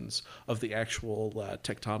simulations of the actual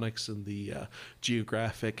tectonics and the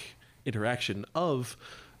geographic interaction of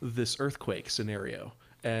this earthquake scenario.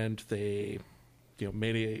 And they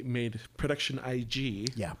made production IG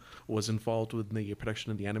Yeah. was involved with the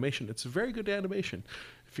production of the animation. It's a very good animation.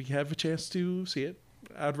 If you have a chance to see it,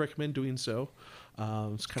 I'd recommend doing so.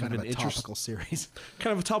 It's kind of an a topical series.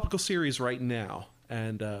 kind of a topical series right now,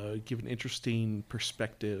 and give an interesting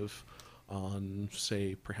perspective on,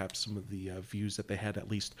 say, perhaps some of the views that they had at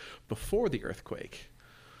least before the earthquake.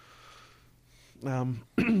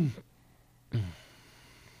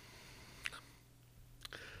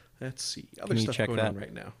 Let's see. Other Can you stuff check going that? on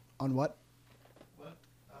right now. On what?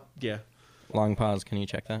 Yeah. Long pause. Can you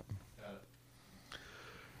check that?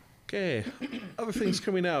 Okay. Other things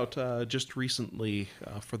coming out just recently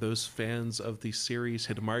for those fans of the series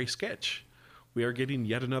Hidamari Sketch. We are getting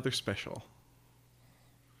yet another special.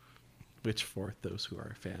 Which, for those who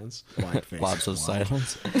are fans, Lots of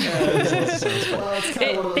silence. Well, it's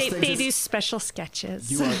kind of one of those They things. do special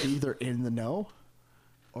sketches. You are either in the know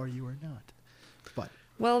or you are not. But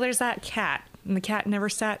Well, there's that cat, and the cat never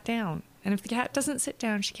sat down. And if the cat doesn't sit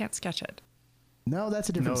down, she can't sketch it. no, that's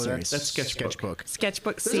a different series. that's Sketchbook.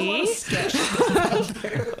 Sketchbook There's a lot C. of sketch.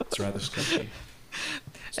 It's rather sketchy.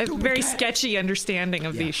 A very sketchy understanding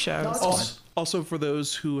of these shows. No, it's fine. Also, for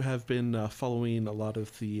those who have been following a lot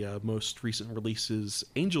of the most recent releases,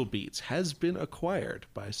 Angel Beats has been acquired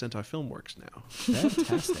by Sentai Filmworks now.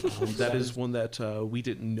 Fantastic. That is one that we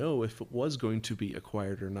didn't know if it was going to be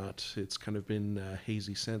acquired or not. It's kind of been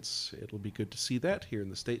hazy since. It'll be good to see that here in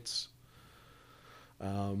the States.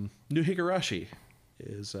 New Higurashi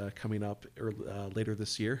is coming up later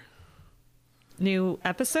this year. New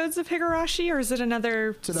episodes of Higurashi, or is it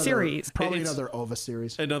another It's another- series? Probably It's- another OVA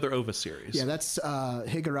series. Another OVA series. Yeah, that's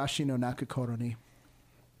Higurashi no Nakakoro ni.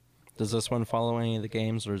 Does this one follow any of the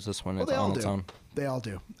games, or is this one Well, they all on its do. own? They all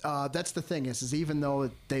do. That's the thing is even though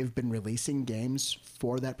they've been releasing games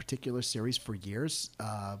for that particular series for years,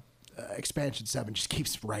 Expansion 7 just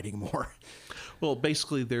keeps writing more. Well,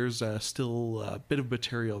 basically, there's still a bit of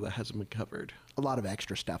material that hasn't been covered. A lot of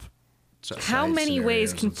extra stuff. So How side many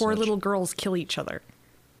ways scenarios can and four such. little girls kill each other?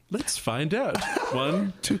 let's find out.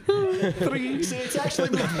 1, 2, 3. See, it's actually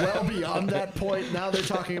moved well beyond that point. Now they're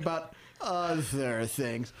talking about other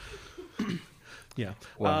things. Yeah.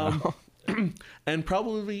 Wow. And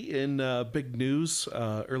probably in big news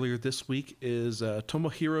earlier this week is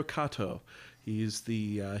Tomohiro Kato. He's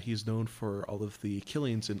known for all of the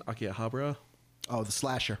killings in Akihabara, Oh, the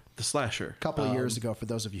slasher. the slasher. A couple of years ago, for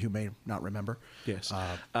those of you who may not remember. Yes.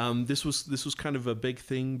 This was kind of a big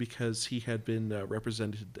thing because he had been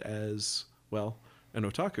represented as, well, an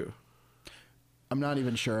otaku. I'm not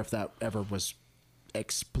even sure if that ever was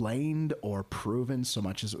explained or proven so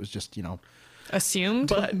much as it was just, Assumed?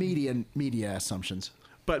 But media assumptions.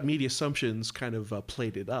 But media assumptions kind of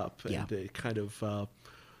played it up, and Yeah. it kind of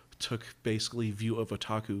took basically view of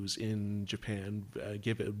otakus in Japan,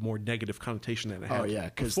 give it a more negative connotation than it had. Oh, yeah,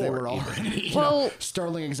 because they before, were even. already Well-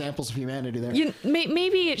 sterling examples of humanity there.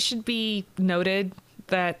 Maybe it should be noted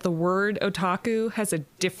that the word otaku has a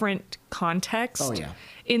different context Oh, yeah.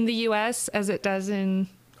 in the U.S. as it does in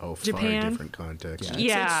Oh, far Japan. different context.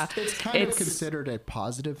 Yeah. It's kind of considered a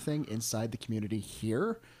positive thing inside the community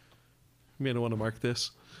here. You may want to mark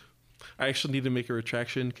this. I actually need to make a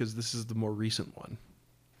retraction because this is the more recent one,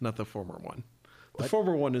 not the former one. The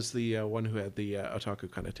former one is the one who had the otaku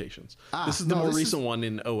connotations. This is the more recent one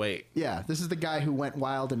in 08. Yeah, this is the guy who went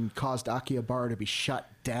wild and caused Akihabara to be shut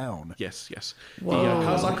down. Yes. He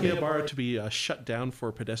caused Akihabara to be shut down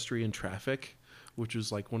for pedestrian traffic, which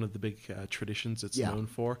was like one of the big traditions it's Yeah. known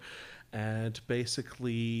for. And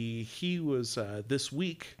basically, he was this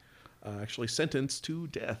week actually sentenced to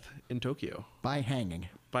death in Tokyo By hanging.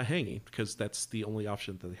 by hanging, because that's the only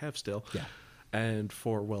option that they have still. Yeah. And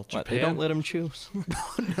for, well, What, Japan. they don't let him choose.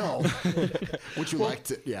 No. Would you like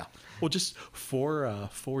to? Yeah. Well, just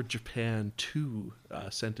for Japan to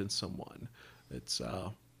sentence someone, it's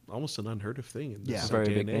almost an unheard of thing in this Yeah. Very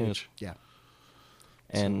day big and news. age. Yeah.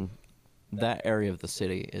 And that area of the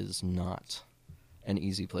city is not an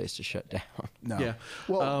easy place to shut down. No. Yeah.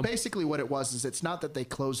 Well, basically, what it was is it's not that they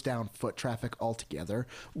closed down foot traffic altogether.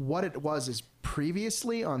 What it was is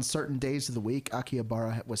previously on certain days of the week,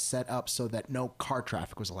 Akihabara was set up so that no car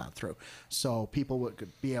traffic was allowed through. So people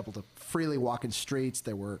could be able to freely walk in streets.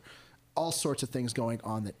 There were all sorts of things going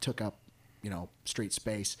on that took up, street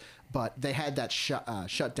space. But they had that shut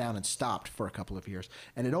down and stopped for a couple of years.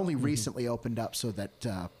 And it only recently opened up so that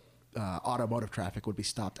automotive traffic would be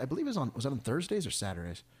stopped. I believe was it on Thursdays or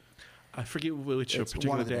Saturdays? I forget which It's one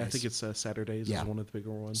particular of the day. I days. think it's Saturdays Yeah. is one of the bigger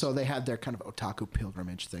ones. So they had their kind of otaku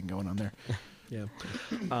pilgrimage thing going on there. Yeah.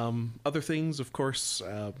 Other things, of course,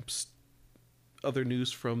 other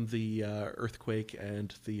news from the earthquake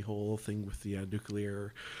and the whole thing with the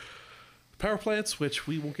nuclear power plants, which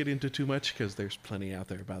we won't get into too much because there's plenty out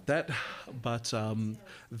there about that. But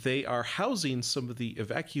they are housing some of the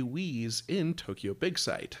evacuees in Tokyo Big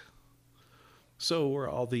Sight. So are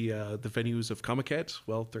all the venues of Comiket.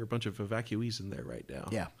 Well, there are a bunch of evacuees in there right now.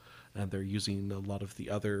 Yeah. And they're using a lot of the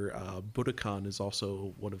other... Budokan is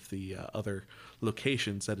also one of the other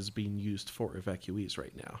locations that is being used for evacuees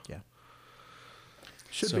right now. Yeah.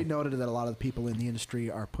 Should be noted that a lot of the people in the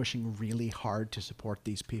industry are pushing really hard to support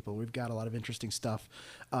these people. We've got a lot of interesting stuff.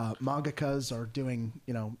 Mangakas are doing,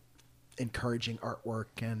 encouraging artwork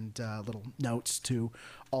and little notes to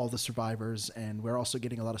all the survivors, and we're also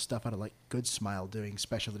getting a lot of stuff out of like Good Smile doing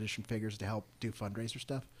special edition figures to help do fundraiser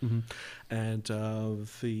stuff. Mm-hmm. And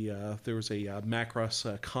there was a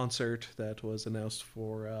Macross concert that was announced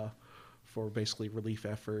for basically relief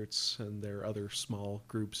efforts, and there are other small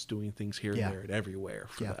groups doing things here and there and everywhere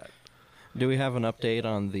for that. Do we have an update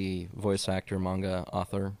on the voice actor, manga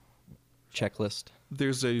author checklist?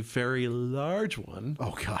 There's a very large one.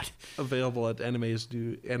 Oh, God. Available at Anime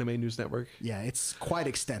News Network. Yeah, it's quite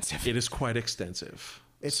extensive. It is quite extensive.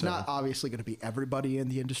 It's not obviously going to be everybody in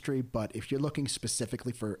the industry, but if you're looking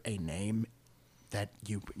specifically for a name that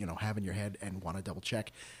you have in your head and want to double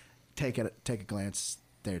check, take a glance.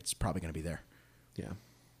 It's probably going to be there. Yeah.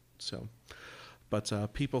 So, but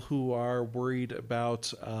people who are worried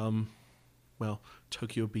about,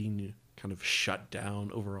 Tokyo being kind of shut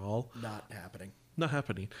down overall. Not happening.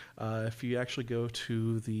 If you actually go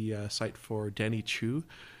to the site for Danny Chu,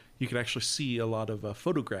 you can actually see a lot of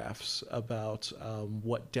photographs about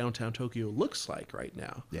what downtown Tokyo looks like right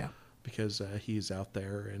now. Yeah. Because he's out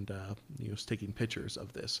there and is taking pictures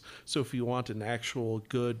of this. So if you want an actual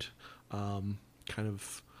good kind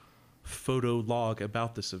of photo log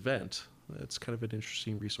about this event, it's kind of an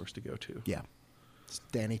interesting resource to go to. Yeah. It's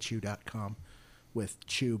DannyChoo.com with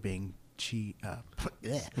Chu being CHOO.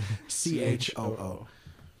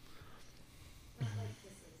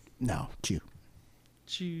 No, Chu.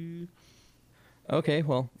 Chu. Okay,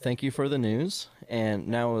 well, thank you for the news. And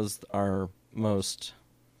now is our most...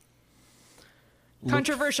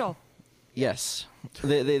 Controversial. Yes.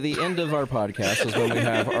 The end of our podcast is when we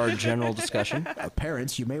have our general discussion.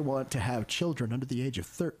 Parents, you may want to have children under the age of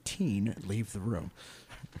 13 leave the room.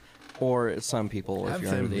 Or some people, if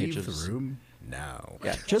you're under the age of... the room now.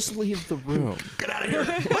 Yeah, just leave the room. Get out of here.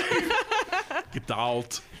 Get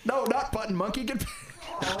out. No, not Button Monkey.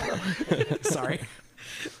 Sorry.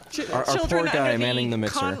 Our poor guy manning the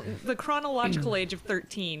mixer. The chronological age of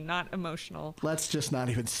 13, not emotional. Let's just not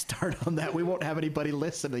even start on that. We won't have anybody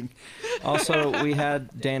listening. Also,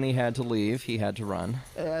 Danny had to leave. He had to run.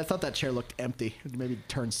 I thought that chair looked empty. Maybe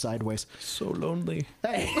turned sideways. So lonely.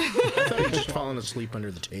 Hey. I thought he was just falling asleep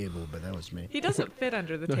under the table, but that was me. He doesn't fit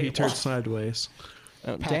under the table. He turned sideways.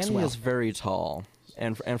 Danny is very tall.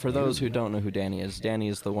 And for those who don't know who Danny is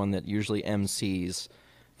the one that usually MCs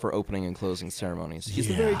for opening and closing ceremonies. He's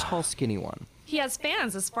the very tall, skinny one. He has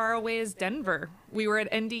fans as far away as Denver. We were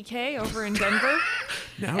at NDK over in Denver,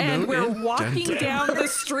 Now and we're in walking Denver. down the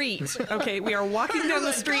street. Okay, we are walking down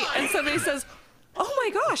the street, and somebody says, "Oh my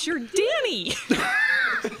gosh, you're Danny!"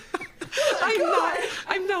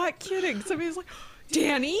 I'm not kidding. Somebody's like,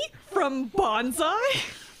 "Danny from Bonsai?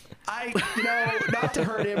 Not to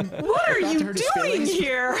hurt him. What are not to you hurt his doing feelings.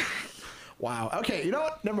 here?" Wow. Okay, you know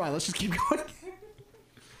what? Never mind. Let's just keep going.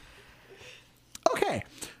 Okay.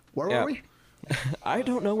 Where were we? I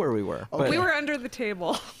don't know where we were. But We were under the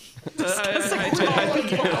table. From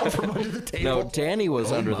under the table. no, Danny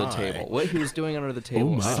was under the table. What he was doing under the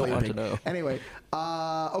table, I don't want to know. Anyway,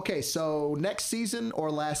 okay, so next season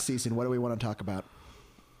or last season, what do we want to talk about?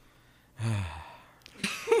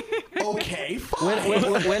 Okay, fine.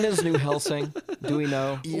 When is New Helsing? Do we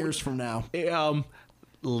know? Years from now.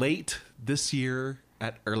 Late this year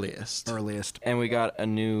at earliest. And we got a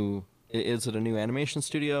new... Is it a new animation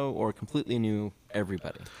studio or completely new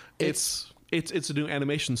everybody? It's a new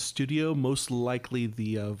animation studio. Most likely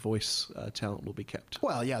the voice talent will be kept.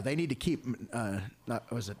 Well, yeah, they need to keep.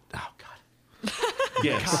 Was it? Oh God.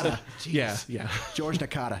 Yes. Nakata. Jeez. Yeah. George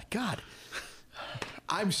Nakata. God.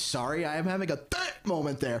 I'm sorry. I am having a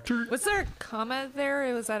moment there. Was there a comma there?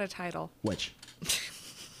 Or was that a title? Which?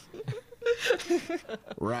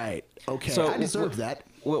 Right. Okay. So, I deserve that.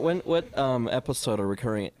 What episode are we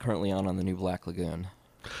currently on the new Black Lagoon?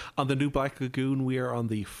 On the new Black Lagoon, we are on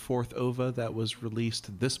the 4th OVA that was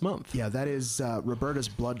released this month. Yeah, that is Roberta's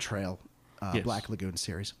Blood Trail Yes. Black Lagoon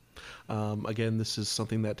series. Again, this is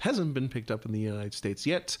something that hasn't been picked up in the United States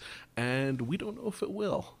yet, and we don't know if it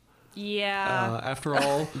will. Yeah. After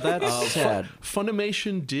all, That's sad.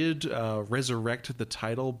 Funimation did resurrect the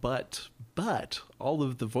title, but all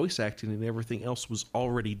of the voice acting and everything else was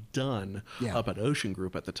already done up at Ocean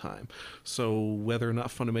Group at the time. So whether or not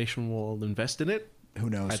Funimation will invest in it, Who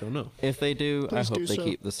knows? I don't know. If they do, Please I hope do they so.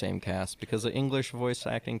 keep the same cast because the English voice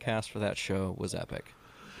acting cast for that show was epic.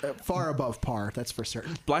 Far above par, that's for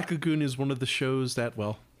certain. Black Lagoon is one of the shows that,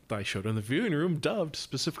 well, I showed in the viewing room dubbed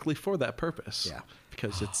specifically for that purpose. Yeah.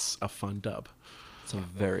 Because it's a fun dub. It's a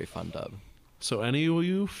very fun dub. So any of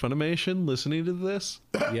you Funimation listening to this,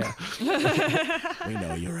 yeah. We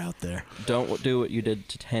know you're out there. Don't do what you did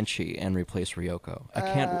to Tenchi and replace Ryoko.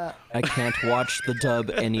 I can't watch the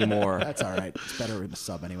dub anymore. That's all right. It's better in the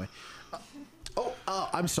sub anyway.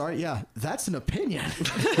 I'm sorry. Yeah, that's an opinion.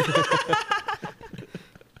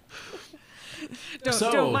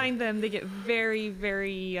 Don't mind them. They get very,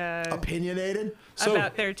 very Opinionated? So,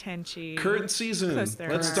 about their Tenchi. current season. Because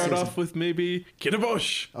they're- Let's start off with maybe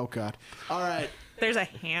Kinabosh. Oh, God. All right. There's a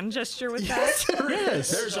hand gesture with that. There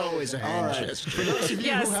is. There's always a All hand right. gesture. For those of you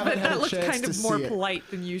Yes, who but haven't had that a looked chance kind to of more see it,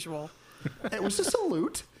 polite than usual. it was a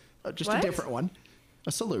salute. Just What? a different one.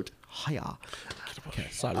 A salute. Hiya. Okay.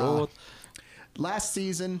 Salud. Last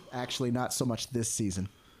season, actually, not so much this season.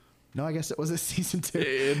 No, I guess it was this season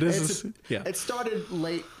too. Yeah. It started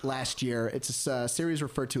late last year. It's a series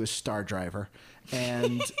referred to as Star Driver,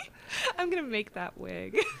 and I'm gonna make that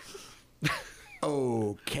wig.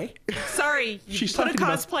 okay, Sorry, you She's put a talking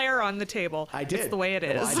about- cosplayer on the table. I did. It's the way it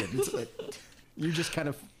is. Well, I didn't. You just kind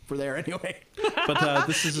of were there anyway. But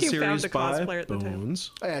this is a You found series a by cosplayer at the table.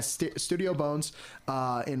 Bones. Yeah, Studio Bones,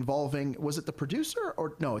 involving, was it the producer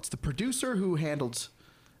or no? It's the producer who handled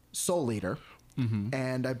Soul Eater.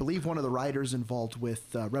 And I believe one of the writers involved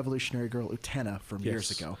with Revolutionary Girl Utena from years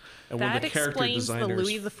Yes. ago. And one of That the character explains the designers.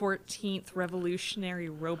 Louis XIV revolutionary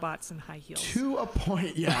robots in high heels. To a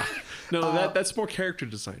point, yeah. No, that's more character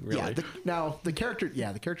design, really. Yeah, the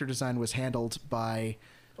character design was handled by,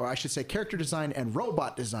 or I should say, character design and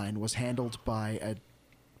robot design was handled by a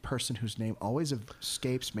person whose name always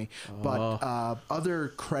escapes me. But other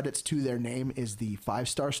credits to their name is the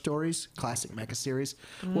 5-Star Stories classic mecha series.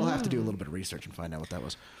 We'll have to do a little bit of research and find out what that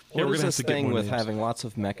was. Yeah, What we're is gonna have this to get thing more with names. having lots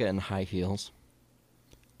of mecha and high heels?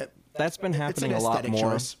 That's been happening It's a an lot aesthetic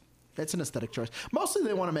more. choice. It's an aesthetic choice. Mostly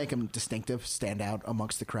they want to make them distinctive, stand out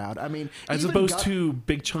amongst the crowd. I mean, As even opposed to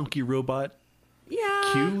big chunky robot Yeah.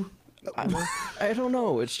 Q. I don't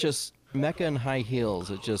know. It's just mecha and high heels.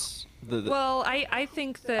 It just Well, I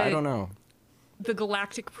think that I don't know. the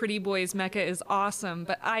Galactic Pretty Boys mecha is awesome,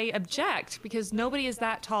 but I object because nobody is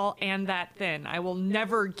that tall and that thin. I will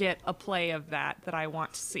never get a play of that I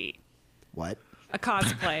want to see. what? A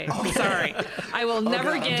cosplay. Sorry. I will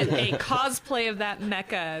never God. get a cosplay of that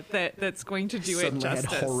mecha that's going to do it Suddenly had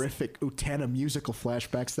justice. horrific Utena musical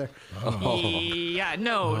flashbacks there. Yeah,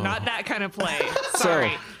 no, not that kind of play.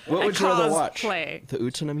 Sorry. What A would you rather watch? cosplay. The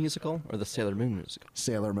Utena musical or the Sailor Moon musical?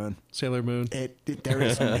 Sailor Moon. Sailor Moon. There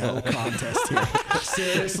is no contest here.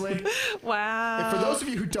 Seriously. Wow. For those of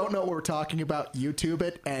you who don't know what we're talking about, YouTube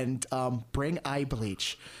it and bring eye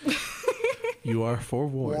bleach. You are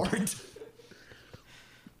forewarned. Warned.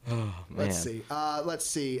 Man. Let's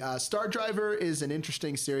see. Star Driver is an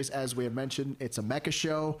interesting series, as we have mentioned. It's a mecha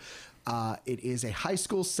show. It is a high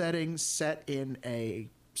school setting set in a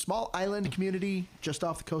small island community just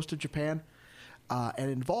off the coast of Japan. And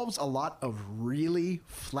it involves a lot of really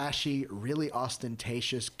flashy, really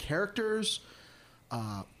ostentatious characters,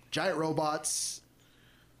 giant robots,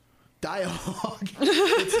 dialogue.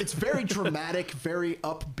 It's very dramatic, very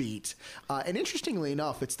upbeat. And interestingly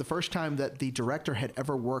enough, it's the first time that the director had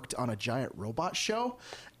ever worked on a giant robot show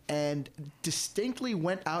and distinctly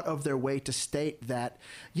went out of their way to state that,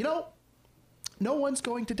 no one's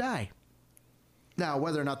going to die. Now,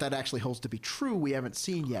 whether or not that actually holds to be true, we haven't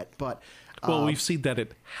seen yet, but... Well, we've seen that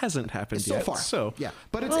it hasn't happened so yet. far. So yeah,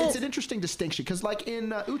 but it's an interesting distinction because, like in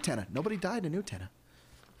Utena, nobody died in Utena.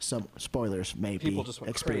 Some spoilers may People be just went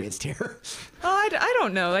experienced here. Oh, I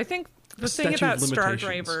don't know. I think the thing Statute of about Star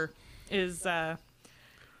limitations. Driver is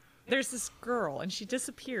there's this girl, and she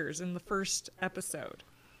disappears in the first episode,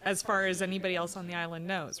 as far as anybody else on the island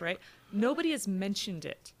knows, right? Nobody has mentioned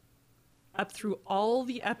it up through all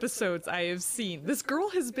the episodes I have seen. This girl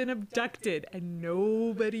has been abducted, and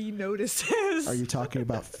nobody notices. Are you talking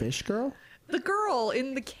about Fish Girl? The girl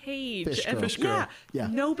in the cage. Fish and Girl. Fish Girl. Yeah.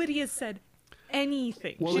 Nobody has said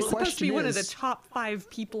anything. Well, She's the supposed to be question one of the is- top 5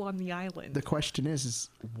 people on the island. The question is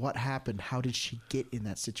what happened? How did she get in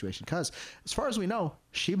that situation? Because as far as we know,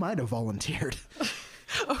 she might have volunteered.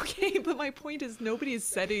 Okay, but my point is nobody has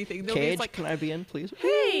said anything. Nobody's Cage, like, can I be in, please?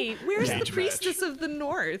 hey, where's Cage the priestess of the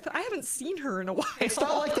north? I haven't seen her in a while. It's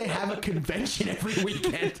not like they have a convention every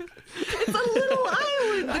weekend. It's a little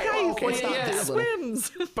island. The guy okay, it's not that little.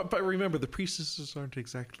 swims. But remember, the priestesses aren't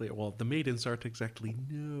exactly, well, the maidens aren't exactly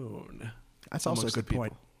known. That's also a amongst the good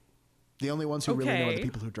point. The only ones who really know are the Okay.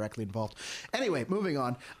 people who are directly involved. Anyway, moving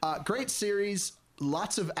on. Great series.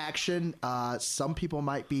 Lots of action. Some people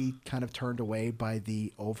might be kind of turned away by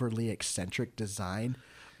the overly eccentric design.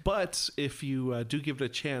 But if you do give it a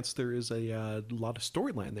chance, there is a lot of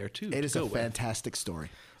storyline there, too. It is to a go with. fantastic story.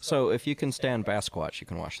 So if you can stand Basquatch, you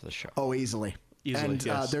can watch this show. Oh, easily. Easily, and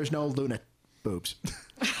yes. there's no Luna boobs.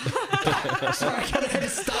 Sorry, I kind of had to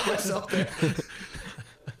stop myself there.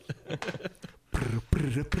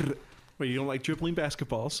 Well, you don't like dribbling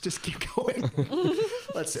basketballs. Just keep going.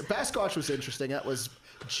 Let's see. Basquatch was interesting. That was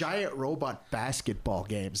giant robot basketball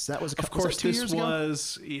games. That was, Of course, was that 2 this years ago?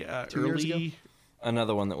 was 2 years ago? early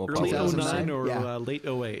Another one that will early probably 2009? 09 or Yeah. late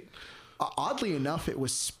 08. Oddly enough, it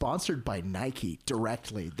was sponsored by Nike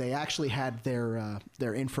directly. They actually had their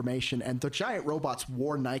information, and the giant robots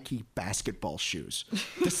wore Nike basketball shoes,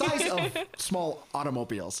 the size of small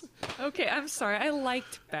automobiles. Okay, I'm sorry. I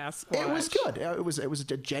liked Basquatch. It was good. It was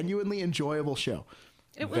a genuinely enjoyable show.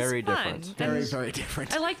 It was Very fun. different. Very And very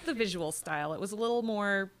different. I liked the visual style. It was a little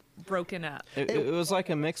more broken up. It was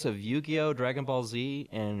like a mix of Yu-Gi-Oh, Dragon Ball Z,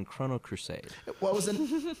 and Chrono Crusade. What was it?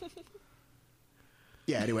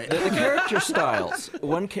 Yeah. Anyway, The character styles. It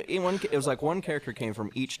was like one character came from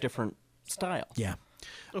each different style. yeah.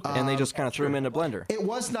 And they just kind of threw them into Blender. It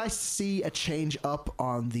was nice to see a change up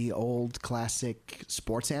on the old classic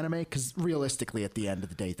sports anime, because realistically, at the end of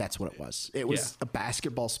the day, that's what it was. It was a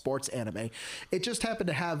basketball sports anime. It just happened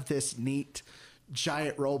to have this neat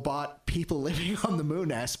giant robot, people living on the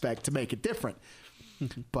moon aspect to make it different.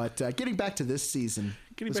 But getting back to this season,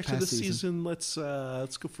 Getting back to past this season, let's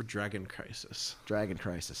go for Dragon Crisis. Dragon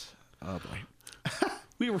Crisis. Oh boy.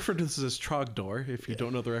 We refer to this as Trogdor. If you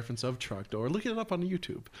don't know the reference of Trogdor, look it up on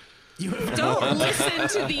YouTube. Don't listen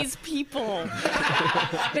to these people.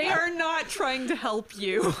 They are not trying to help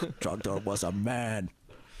you. Trogdor was a man.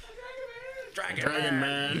 Dragon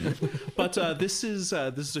Man. But this is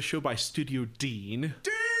a show by Studio Dean.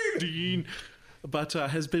 Dean. But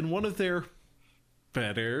has been one of their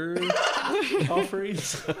better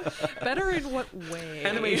offerings. Better in what way?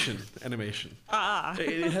 Animation.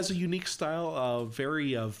 It has a unique style,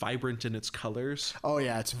 very vibrant in its colors, Oh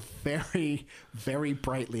yeah, it's very, very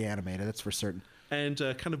brightly animated. That's for certain. and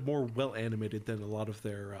kind of more well animated than a lot of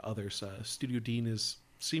their others. Studio Dean is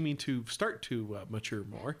seeming to start to mature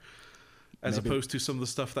more, as Maybe. opposed to some of the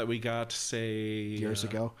stuff that we got, say, Years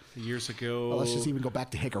ago. Years ago. Well, let's just even go back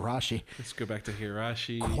to Higurashi. Let's go back to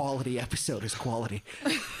Hirashi. Quality episode is quality.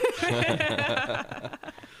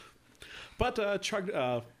 But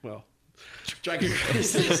Dragon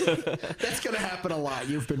Crisis, That's gonna happen a lot.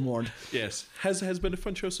 You've been warned. yes, has been a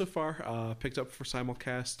fun show so far. Picked up for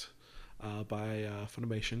simulcast by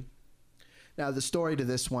Funimation. Now, the story to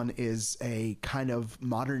this one is a kind of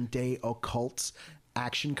modern day occult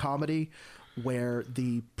action comedy where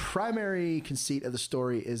the primary conceit of the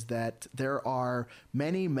story is that there are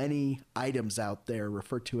many, many items out there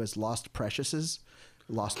referred to as lost preciouses.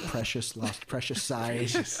 Lost precious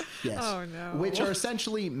size. Yes. Oh, no. Which are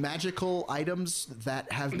essentially magical items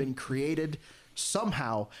that have been created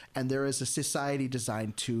somehow, and there is a society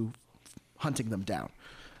designed to hunting them down.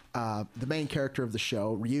 The main character of the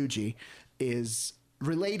show, Ryuji, is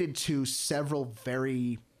related to several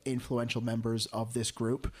very influential members of this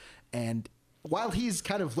group, and while he's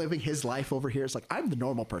kind of living his life over here, it's like, I'm the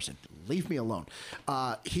normal person, leave me alone.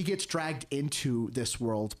 He gets dragged into this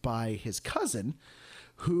world by his cousin,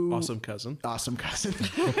 who Awesome cousin.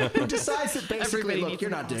 who decides that basically, Everybody look, needs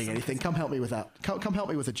you're an not doing awesome anything. Come help me with that. Come help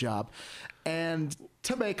me with a job. And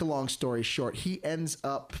to make a long story short, he ends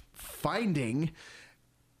up finding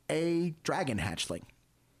a dragon hatchling.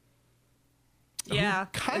 Yeah,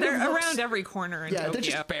 kind they're of looks- around every corner in Yeah, Tokyo. they're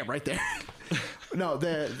just bam right there. No,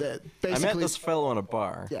 the I met basically this fellow in a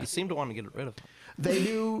bar. Yeah. He seemed to want to get rid of him. they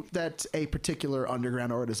knew that a particular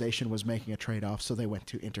underground organization was making a trade-off, so they went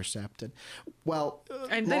to intercept. And well,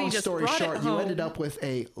 And then he long just story brought it short, you ended home. up with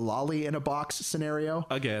a lolly in a box scenario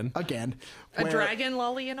Again. A where- dragon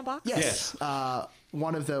lolly in a box? Yes.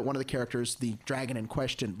 One of the characters, the dragon in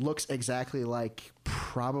question, looks exactly like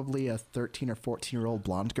probably a 13 or 14-year-old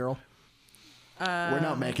blonde girl. We're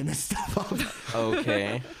not making this stuff up.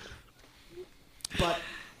 Okay. But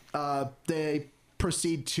they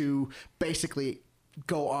proceed to basically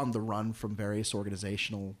go on the run from various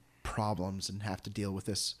organizational problems and have to deal with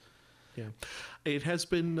this Yeah, it has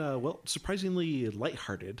been surprisingly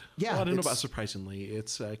lighthearted. Yeah, well, I don't know it's- about surprisingly.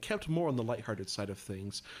 It's kept more on the lighthearted side of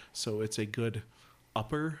things, so it's a good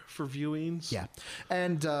upper for viewings. Yeah,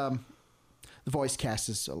 and the voice cast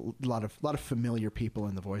is a lot of familiar people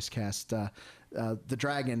in the voice cast. The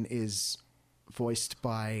dragon is voiced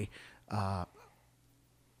by.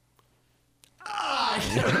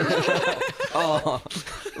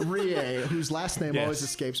 Rie, whose last name always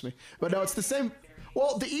escapes me. But no, it's the same.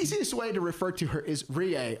 Well, the easiest way to refer to her is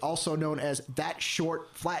Rie, also known as that short,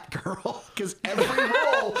 flat girl, because every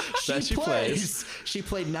role she plays. She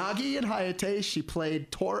played Nagi in Hayate. She played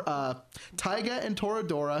Taiga in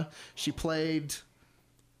Toradora. She played...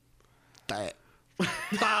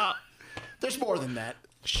 There's more than that.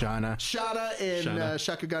 Shauna. Shana in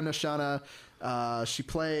Shakugan no Shana. She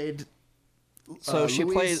played... So she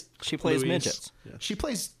Louise- plays midgets. Yes. She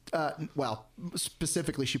plays,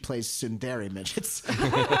 specifically, she plays tsundere midgets.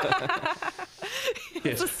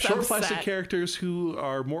 Yes, a short plastic subset. characters who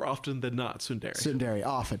are more often than not tsundere. Tsundere,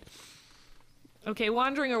 often. Okay,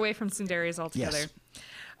 wandering away from Tsunderes altogether.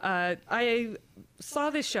 Yes. I saw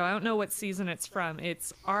this show. I don't know what season it's from.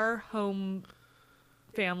 It's Our Home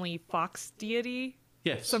Family Fox Deity.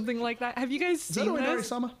 Yes. Something like that. Have you guys Is that seen Oinari this?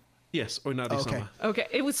 Sama? Yes, Oinari-sama. Okay. Okay,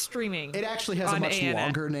 it was streaming. It actually has a on much ANN.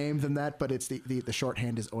 longer name than that, but it's the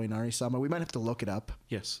shorthand is Oinari Sama. We might have to look it up.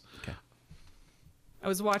 Yes. Okay. I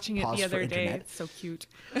was watching it Pause the for other day. internet. It's so cute.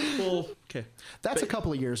 Well, okay. That's a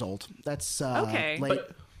couple of years old. That's Okay.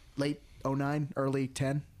 late 09, early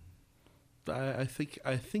 10. I think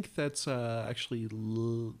that's actually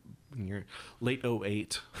late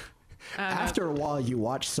 08. After a while, you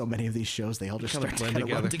watch so many of these shows, they all just Kinda start to blend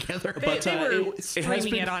kind of run together. together. They were it has streaming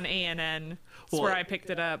been- it on ANN. That's Well, where I picked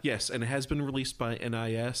it up. Yes, and it has been released by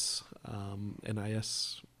NIS.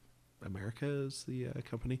 NIS America is the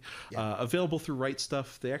company. Available through Right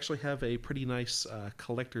Stuff. They actually have a pretty nice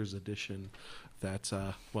collector's edition that,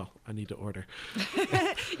 I need to order.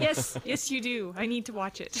 Yes, you do. I need to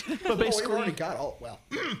watch it. But We basically, already got all well.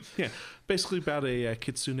 yeah, basically about a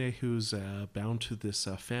kitsune who's bound to this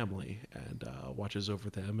family and watches over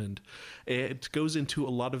them, and it goes into a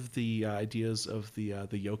lot of the ideas of the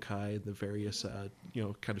yokai and the various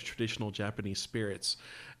kind of traditional Japanese spirits,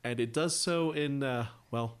 and it does so in a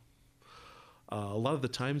lot of the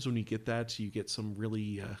times when you get that, you get some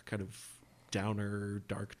really kind of downer,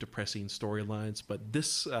 dark, depressing storylines, but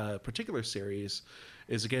this particular series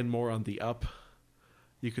is again more on the up,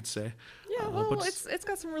 you could say. Yeah, But well, it's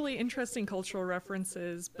got some really interesting cultural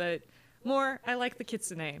references, but more, I like the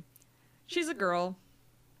kitsune. She's a girl.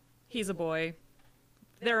 He's a boy.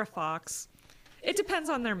 They're a fox. It depends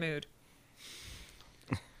on their mood.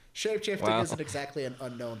 Shapeshifting Wow. isn't exactly an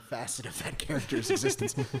unknown facet of that character's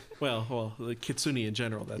existence. Well, the kitsune in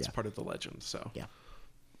general, that's Yeah. part of the legend. So, Yeah.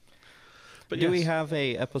 but Do we yes. have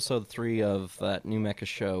a episode 3 of that new mecha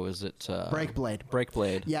show? Is it Breakblade.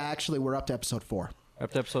 Breakblade. Yeah, actually, we're up to episode 4.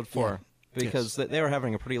 Up to episode 4. Because they were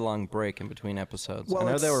having a pretty long break in between episodes. Well,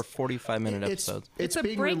 I know they it's- were 45-minute episodes. It's It's a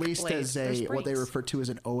being break released blade. as There's what they breaks. refer to as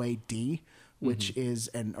an OAD, which is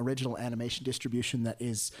an original animation distribution that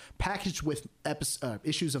is packaged with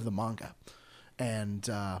issues of the manga. And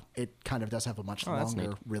it kind of does have a much Oh, that's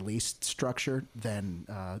longer neat. release structure than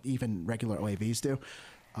even regular OAVs do.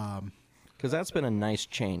 Because that's been a nice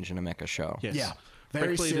change in a mecha show. Yes. Yeah.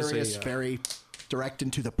 Very Breakblade is serious, a, very direct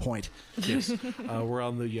and to the point. Yes. We're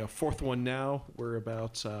on the fourth one now. We're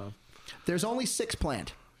about, There's only 6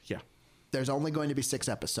 planned. yeah. There's only going to be 6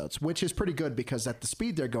 episodes, which is pretty good because at the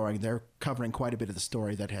speed they're going, they're covering quite a bit of the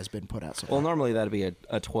story that has been put out so far. Well, normally that'd be a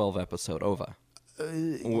 12-episode OVA.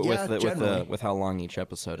 generally. With how long each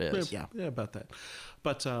episode is. Yeah. Yeah, about that.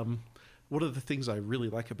 But one of the things I really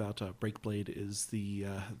like about Breakblade is the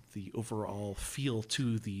overall feel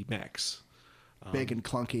to the mechs. Big and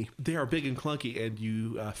clunky. They are big and clunky, and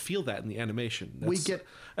you feel that in the animation.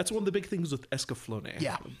 That's one of the big things with Escaflowne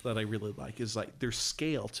Yeah. that I really like is like there's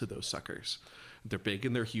scale to those suckers. They're big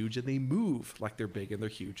and they're huge, and they move like they're big and they're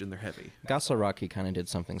huge and they're heavy. Gasaraki kind of did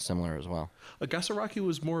something similar as well. Gasaraki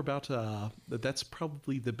was more about that's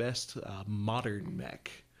probably the best modern mech.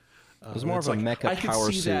 It was more of it's a mecha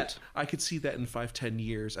power suit. I could see that in 5-10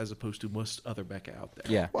 years as opposed to most other mecha out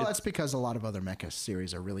there. Yeah. Well, that's because a lot of other mecha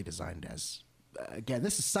series are really designed as, again,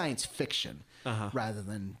 this is science fiction rather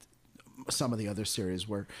than some of the other series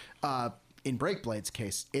where, in Breakblade's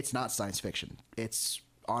case, it's not science fiction.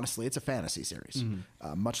 Honestly, it's a fantasy series,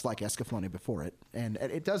 much like Escaflowne before it. And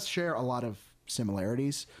it does share a lot of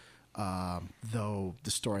similarities, though the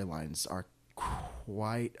storylines are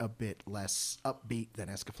quite a bit less upbeat than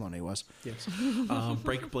Escaflowne was. Yes.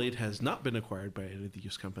 Breakblade has not been acquired by any of the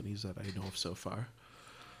use companies that I know of so far.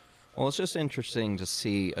 Well, it's just interesting to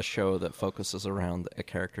see a show that focuses around a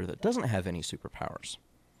character that doesn't have any superpowers.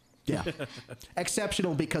 Yeah.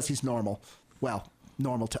 Exceptional because he's normal. Well,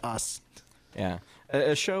 normal to us. Yeah,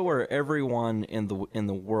 a show where everyone in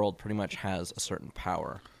the world pretty much has a certain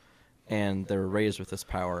power, and they're raised with this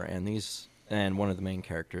power, and one of the main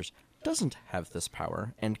characters doesn't have this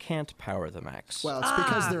power and can't power the max. Well, it's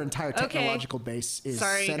because their entire technological base is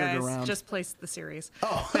Sorry, centered guys, around just placed the series.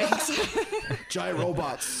 giant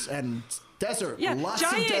robots and desert. Lots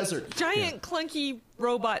of desert. Giant clunky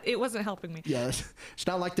robot. It wasn't helping me. Yeah, it's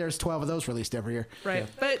not like there's 12 of those released every year. Right.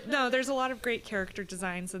 But no, there's a lot of great character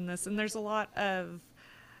designs in this, and there's a lot of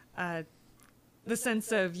the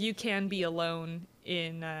sense of you can be alone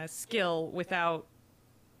in skill without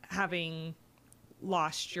having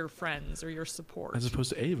lost your friends or your support. As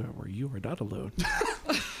opposed to Ava, where you are not alone.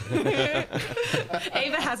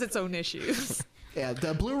 Ava has its own issues. Yeah,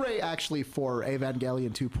 the Blu-ray actually for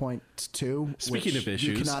Evangelion 2.2, Speaking which of issues.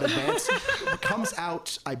 you cannot advance, comes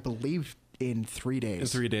out, I believe, in 3 days. In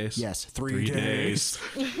 3 days. Yes, 3 days.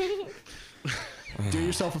 Do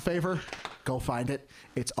yourself a favor, go find it.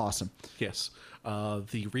 It's awesome. Yes.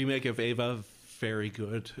 The remake of Ava, very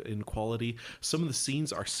good in quality. Some of the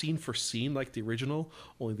scenes are scene for scene like the original,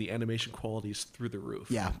 only the animation quality is through the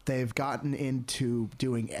roof. Yeah, they've gotten into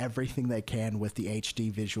doing everything they can with the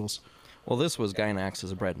HD visuals. Well, this was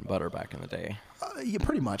Gainax's bread and butter back in the day. Yeah,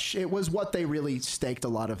 pretty much. It was what they really staked a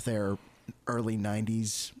lot of their early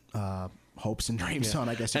 90s hopes and dreams on,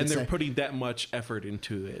 I guess you and could they're say. putting that much effort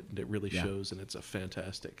into it, and it really Yeah. shows, and it's a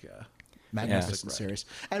fantastic... Magnificent series.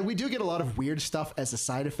 And we do get a lot of weird stuff as a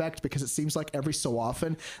side effect because it seems like every so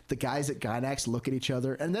often the guys at Gainax look at each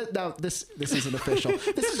other and now this isn't official.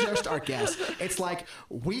 This is just our guess. It's like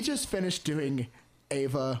we just finished doing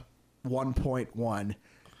Ava 1.1.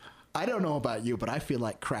 I don't know about you, but I feel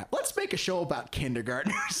like crap. Let's make a show about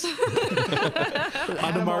kindergartners.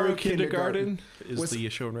 Hanamaru Kindergarten is the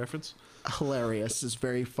show in reference. Hilarious. It's a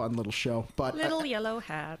very fun little show. But Little yellow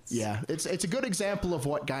hats. yeah, it's a good example of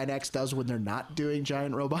what Gainax does when they're not doing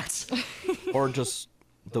giant robots. Or just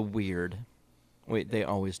the weird. Wait, they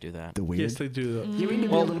always do that. The weird. Yes, they do. You need to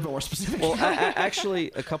be a little bit more specific. Well,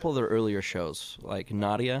 actually, a couple of their earlier shows, like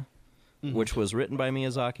Nadia, which was written by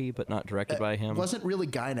Miyazaki but not directed by him. Wasn't really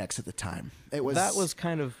Gainax at the time. It was That was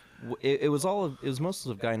kind of it was most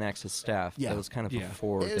of Gainax's staff. Yeah. That was kind of Yeah.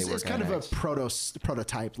 before they were it's kind of a Gainax.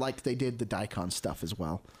 prototype, like they did the Daikon stuff as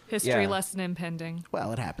well. History Yeah. lesson impending.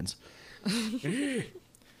 Well, it happens.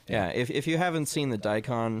 Yeah, if you haven't seen the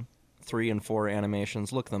Daikon 3 and 4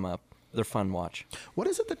 animations, look them up. They're fun watch. What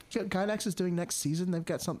is it that Gainax is doing next season? They've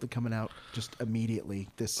got something coming out just immediately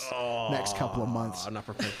this next couple of months. I'm not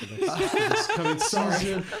prepared for this coming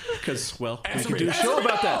season. Because, well, we can do a show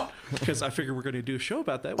about that. Because I figure we're going to do a show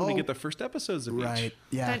about that when we get the first episodes of Right. each.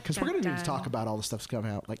 Yeah, Dun, because we're going to dun, need to dun. talk about all the stuff that's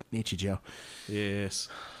coming out, like Nichijou. Yes.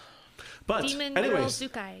 But, Demon Girl anyways,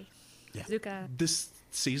 Zukai. Yeah. Zuka. this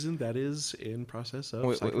season that is in process of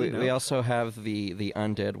We cycling out. also have the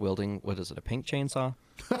undead wielding, what is it, a pink chainsaw?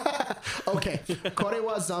 Okay,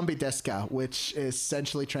 Korewa Zombie Deska, which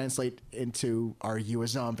essentially translate into "Are you a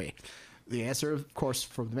zombie?" The answer, of course,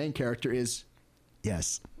 from the main character is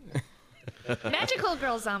yes. Magical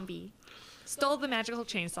girl zombie. Stole the magical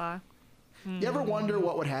chainsaw. You ever wonder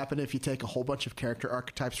what would happen if you take a whole bunch of character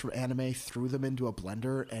archetypes from anime, threw them into a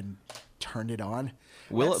blender, and turned it on?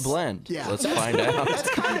 Will it blend? Yeah. Let's find out. That's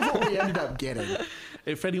kind of what we ended up getting.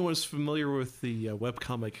 If anyone's familiar with the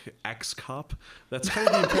webcomic Axe Cop, that's kind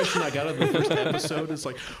of the impression I got of the first episode. It's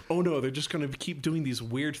like, oh no, they're just going to keep doing these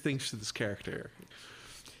weird things to this character.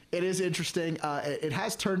 It is interesting. It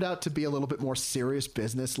has turned out to be a little bit more serious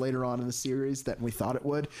business later on in the series than we thought it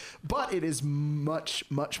would, but it is much,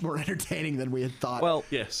 much more entertaining than we had thought. Well,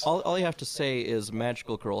 Yes. all you have to say is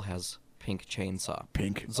Magical Girl has pink chainsaw.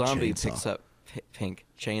 Pink Zombie chainsaw. picks up pink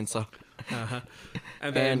chainsaw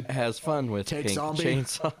And then and has fun with take pink zombie,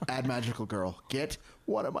 chainsaw. add magical girl. Get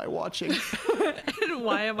what am I watching? And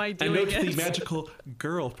why am I and doing note it? the magical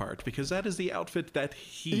girl part, because that is the outfit that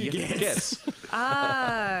he gets.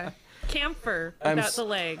 Ah, camphor I'm without s- the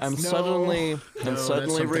legs. I'm No. suddenly that's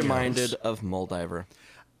something reminded else. of Moldiver.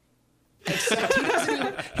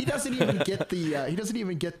 Except he doesn't even get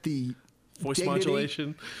the Voice dignity.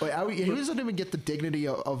 modulation. Wait, he doesn't even get the dignity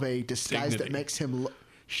of a disguise that Dignity. makes him look.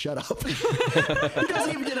 Shut up. He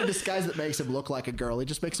doesn't even get a disguise that makes him look like a girl. He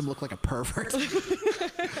just makes him look like a pervert.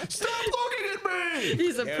 Stop looking at me!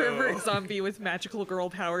 He's a pervert zombie with magical girl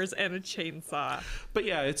powers and a chainsaw. But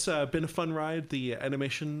yeah, it's been a fun ride. The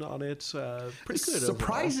animation on it's pretty good.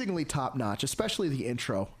 Surprisingly top notch, especially the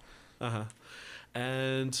intro. Uh-huh.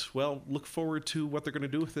 And, well, look forward to what they're going to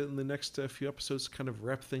do with it in the next few episodes to kind of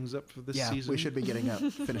wrap things up for this season. We should be getting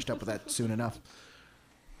finished up with that soon enough.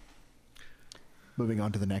 Moving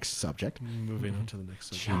on to the next subject. Moving on to the next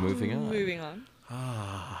subject. Moving on. Moving on.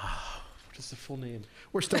 What is the full name?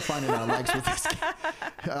 We're still finding our legs with this.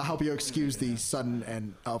 I hope you excuse the sudden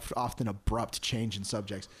and often abrupt change in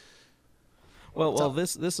subjects. Well,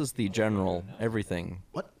 this is the general everything.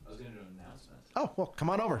 What? Oh, well, come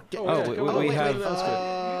on over. We have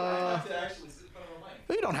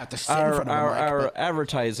You don't have to sit in front of a mic. our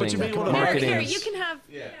advertising, But you may wanna- marketing. Here, you can have.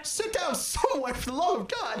 Sit down somewhere, for the love of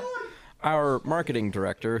God. Our marketing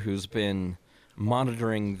director, who's been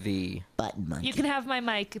monitoring the Button monkey. You can have my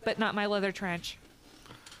mic, but not my leather trench.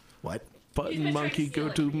 What? Button Monkey, go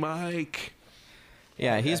to Mike.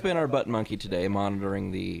 he's been our button monkey today,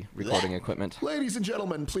 monitoring the recording equipment. Ladies and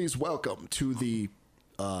gentlemen, please welcome to the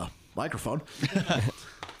microphone.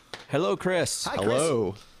 Hello, Chris. Hi, Chris.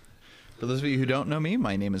 Hello. For those of you who don't know me,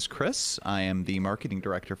 my name is Chris. I am the marketing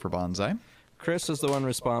director for Bonsai. Chris is the one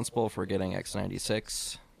responsible for getting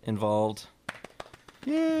X96 involved.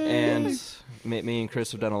 And me and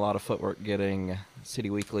Chris have done a lot of footwork getting City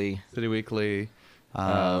Weekly, City Weekly,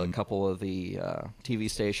 a couple of the TV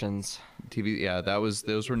stations. TV. Yeah,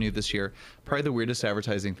 those were new this year. Probably the weirdest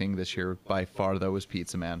advertising thing this year by far, though, was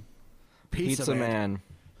Pizza Man. Pizza Man.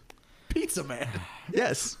 Pizza Man.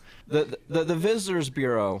 Yes. The Visitors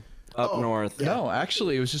Bureau up north. No,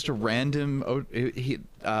 actually, it was just a random.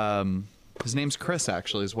 His name's Chris,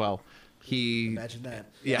 actually, as well. Imagine that.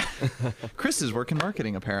 Yeah. Chris is working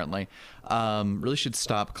marketing, apparently. Really should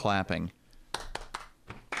stop clapping.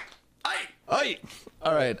 Aye.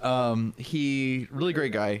 All right. He really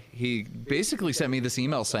great guy. He basically sent me this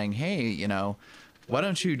email saying, "Hey, why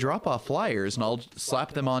don't you drop off flyers and I'll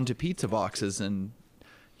slap them onto pizza boxes?" And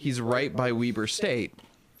he's right by Weber State.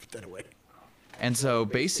 Put that away. And so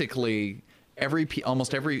basically,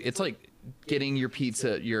 almost every, it's like getting your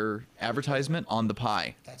advertisement on the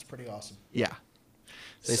pie. That's pretty awesome. Yeah.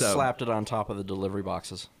 They slapped it on top of the delivery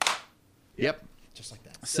boxes. Yep. Just like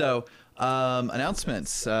that. So,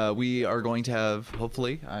 announcements. We are going to have,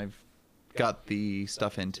 hopefully, I've got the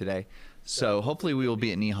stuff in today. So hopefully we will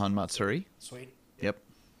be at Nihon Matsuri. Sweet. Yep.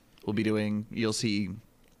 You'll see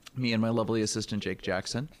me and my lovely assistant, Jake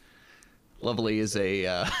Jackson. Lovely is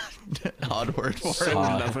a odd word for it.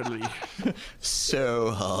 Lovely.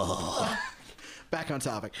 So, Back on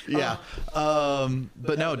topic. yeah.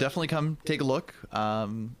 But no, definitely come take a look.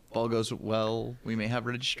 If all goes well, we may have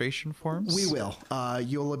registration forms. We will.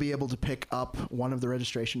 You'll be able to pick up one of the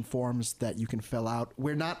registration forms that you can fill out.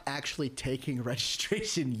 We're not actually taking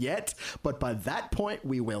registration yet, but by that point,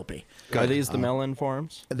 we will be. Are these the mail-in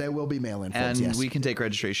forms? They will be mail-in forms, And yes. we can take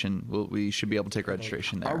registration. We should be able to take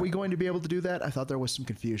registration there. Are we going to be able to do that? I thought there was some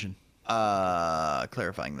confusion.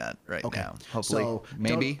 Clarifying that right now. Hopefully, So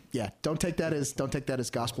maybe. don't take that as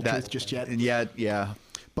gospel truth just yet. Yeah.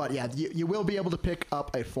 But yeah, you will be able to pick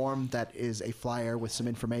up a form that is a flyer with some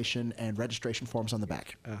information and registration forms on the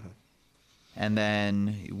back. And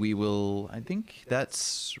then we will. I think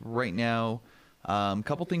that's right now. A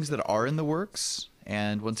couple things that are in the works.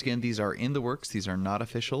 And once again, these are in the works. These are not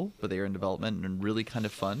official, but they are in development and really kind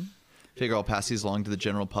of fun. Figure I'll pass these along to the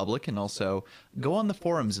general public and also go on the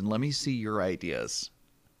forums and let me see your ideas.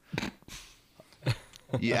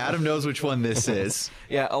 Yeah, Adam knows which one this is.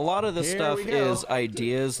 Yeah, a lot of this Here stuff we go. is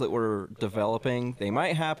ideas that we're developing. They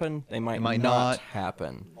might happen. They might Might not not.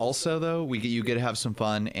 happen. Also, though, you get to have some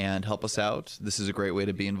fun and help us out. This is a great way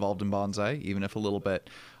to be involved in bonsai, even if a little bit.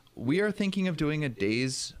 We are thinking of doing a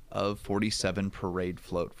Days of 47 parade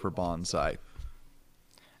float for bonsai.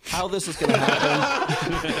 How this is going to happen?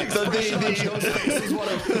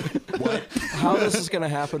 How this is going to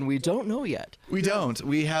happen? We don't know yet. We don't.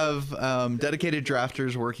 We have dedicated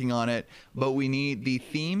drafters working on it, but we need the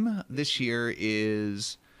theme this year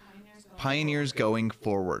is Pioneers Going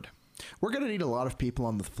Forward. We're going to need a lot of people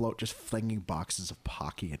on the float just flinging boxes of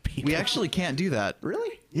Pocky at people. We actually can't do that.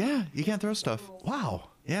 Really? Yeah, you can't throw stuff. Wow.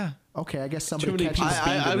 Yeah. Okay, I guess somebody many catches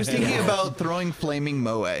people. I was thinking about throwing flaming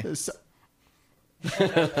moe. So-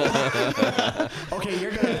 okay,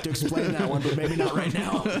 you're going to have to explain that one, but maybe not right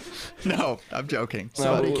now. No, I'm joking.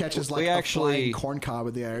 Somebody we- catches like we a actually- flying corn cob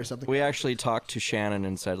in the air or something. We actually talked to Shannon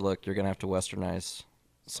and said, look, you're going to have to westernize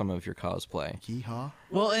some of your cosplay. Yeehaw.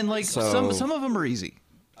 Well, and like So- some of them are easy.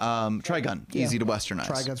 Trigun, easy to westernize.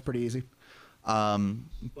 Trigun's pretty easy.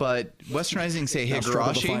 But westernizing, say, Now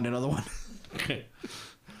struggle to find Higurashi, another one.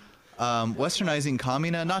 westernizing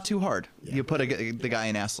Kamina, not too hard. You put the guy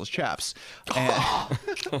in assless chaps.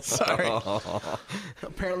 And, sorry.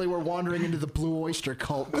 Apparently, we're wandering into the Blue Oyster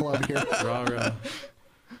Cult Club here.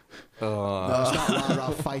 No, it's not rah rah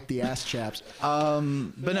fight the ass chaps.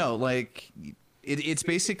 But no, like it's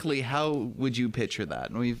basically how would you picture that?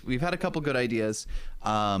 And we've had a couple good ideas,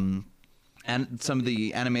 and some of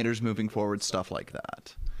the animators moving forward, stuff like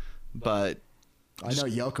that. But I know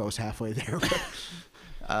Yoko's halfway there.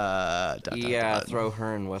 Throw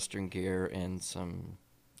her in Western gear and some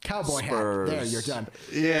Cowboy Spurs. hat. There, you're done.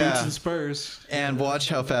 Boots and Spurs. And watch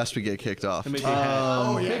how fast we get kicked off. Maybe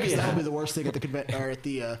Oh yeah, because that would be the worst thing at the or at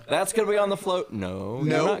the. That's gonna be on the float. No,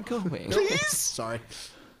 you're not going. Please, Sorry.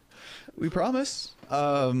 we promise.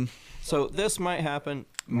 So this might happen,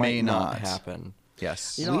 May might not not. happen.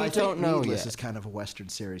 Yes. You know, We I think don't know Needless yet. is kind of a Western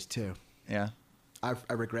series too. Yeah. I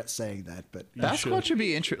regret saying that, but Basketball should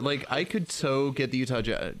be interesting. Like I could so get the Utah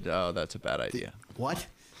Jazz. Oh, that's a bad idea. what?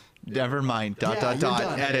 Never mind. Yeah, you're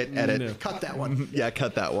done. Edit. No. Cut that one. Yeah,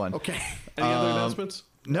 cut that one. Okay. Any other announcements?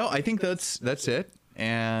 No, I think that's it.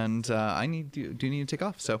 And I need to take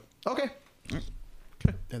off. So Okay.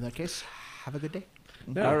 In that case, have a good day.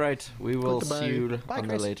 All right, we will Goodbye. see you Bye, on the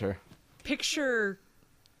Chris. later. Picture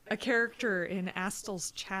a character in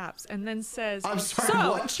Astel's chaps and then says, I'm sorry,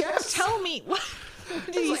 so, what chaps? tell me, what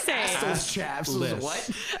did he say? Those chaps. List. What?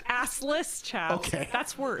 Assless chaps. Okay.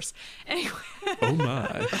 That's worse. Anyway, Oh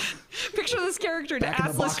my. picture this character in Back in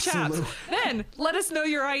the assless box, chaps. Sulu. Then let us know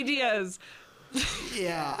your ideas.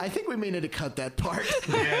 Yeah, I think we may need to cut that part.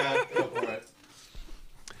 yeah, go for it.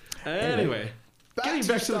 Anyway, getting back to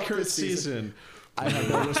the stuff current this season. I have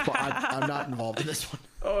no response. I'm not involved in this one.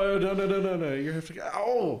 Oh no! You have to.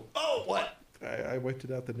 Oh, what? I wiped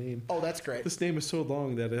it out the name. Oh, that's great. This name is so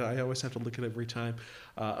long that I always have to look at it every time.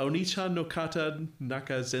 Onichan no kata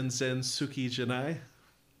naka zenzen suki janai.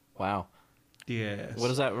 Wow. Yes. What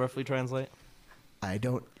does that roughly translate? I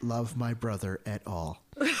don't love my brother at all.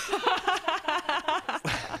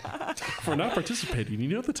 For not participating, you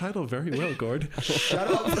know the title very well, Gord. Shut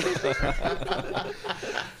up.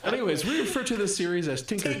 Anyways, we refer to this series as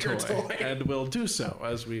Tinker Tinker Toy, Toy. and we'll do so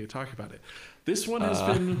as we talk about it. This one has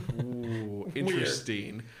been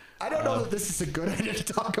interesting. I don't know that this is a good idea to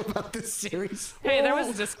talk about this series. Hey, there was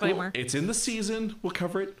a disclaimer. Well, it's in the season. We'll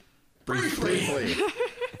cover it Briefly.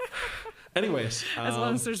 Anyways, As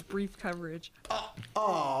long as there's brief coverage.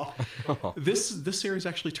 Oh, this series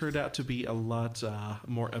actually turned out to be a lot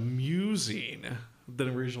more amusing than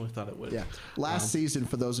I originally thought it would. yeah. Last season,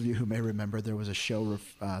 for those of you who may remember, there was a show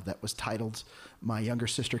that was titled "My Younger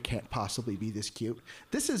Sister Can't Possibly Be This Cute."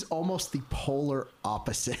 This is almost the polar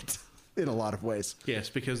opposite in a lot of ways. Yes,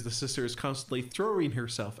 because the sister is constantly throwing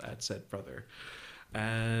herself at said brother,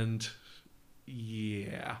 and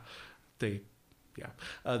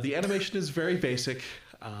the animation is very basic,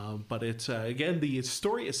 but it's again, the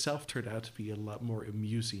story itself turned out to be a lot more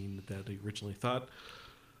amusing than I originally thought.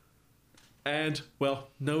 And well,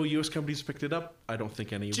 no U.S. companies picked it up. I don't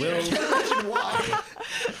think any I will. can't imagine why.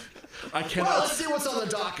 I Well, cannot. let's see what's on the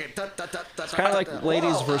docket. It's kind of like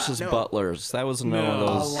ladies versus butlers. That was one of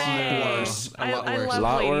those. worse. A lot I worse. love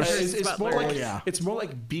Lot ladies worse. versus It's more butlers. like yeah. it's more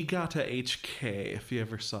like Bigata HK. If you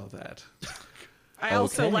ever saw that, I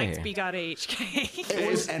also Okay. liked Bigata HK. It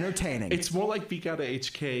was entertaining. it's more like Bigata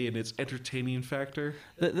HK in its entertaining factor.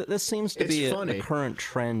 This seems to It's be a funny. current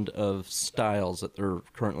trend of styles that they're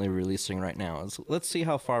currently releasing right now. Let's see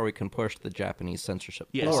how far we can push the Japanese censorship.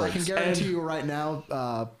 Yes. Well, I boards. can guarantee you right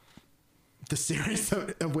now, the series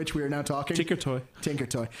of which we are now talking, Tinker Toy. Tinker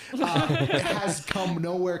Toy, it has come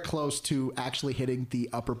nowhere close to actually hitting the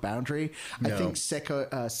upper boundary. I No. think Seki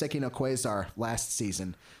no Quasar last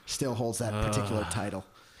season still holds that particular title.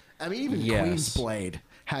 I mean, even Yes. Queen's Blade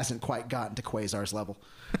hasn't quite gotten to Quasar's level.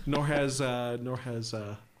 Nor has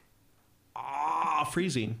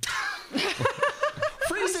freezing.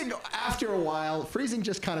 Freezing, after a while, Freezing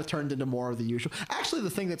just kind of turned into more of the usual. Actually, the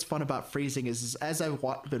thing that's fun about Freezing is as I've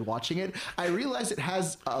been watching it, I realize it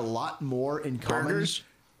has a lot more in common. Burgers?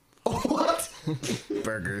 What?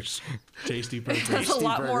 Burgers. Tasty burgers. There's a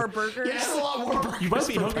lot burger. more burgers. Yeah, it's a lot more burgers. You might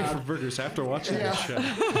be per hungry for pound. burgers after watching Yeah. this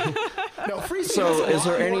show. No, Freezing. So, has a is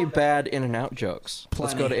there lot any more- bad In-N-Out jokes?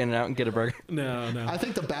 Let's go to Plenty. In-N-Out and get a burger. No. I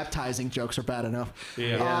think the baptizing jokes are bad enough.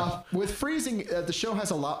 Yeah. With Freezing, the show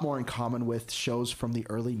has a lot more in common with shows from the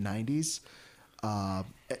early 90s,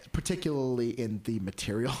 particularly in the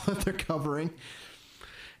material that they're covering.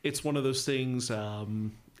 It's one of those things.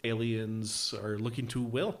 Aliens are looking to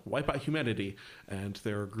wipe out humanity, and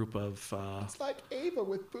they're a group of It's like Ava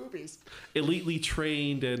with boobies. elitely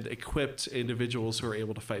trained and equipped individuals who are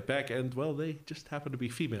able to fight back, and well, they just happen to be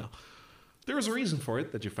female. There is a reason for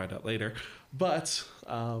it that you find out later, but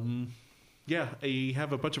you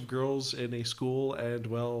have a bunch of girls in a school, and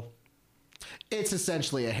well, It's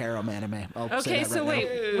essentially a harem anime. I'll say Okay, that so right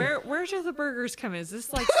wait, now. where do the burgers come in? Is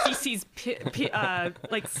this like Cece's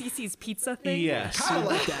pizza thing? Yes. Kind of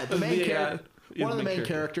like that. The main Yeah, one of the main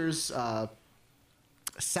character. characters,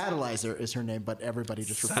 Satellizor is her name, but everybody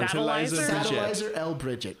just refers to Satellizor? Satellizor L.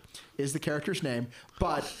 Bridget is the character's name,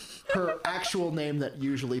 but her actual name that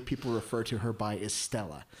usually people refer to her by is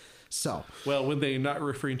Stella. So, Well, when they're not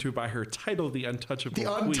referring to by her title, the Untouchable the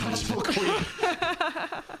Queen. untouchable queen.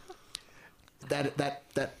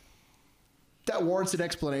 That warrants an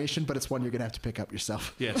explanation, but it's one you're gonna have to pick up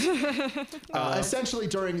yourself. Yes. Essentially,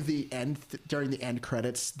 during the end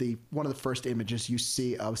credits, one of the first images you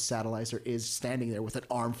see of Satellizor is standing there with an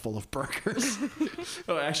armful of burgers.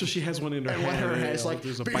 Oh, actually, she has one in her And hand. what her head is like,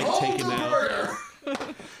 there's a bite "Behold taken the out. burger!"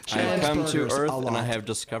 She I likes come to burgers Earth a and I lot. have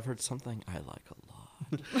discovered something I like a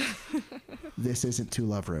lot. This isn't To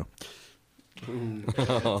Love Ru.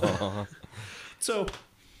 So,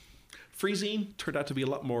 freezing turned out to be a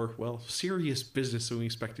lot more, serious business than we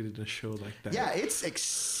expected in a show like that. Yeah, it's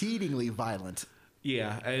exceedingly violent.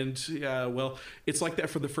 Yeah, and it's like that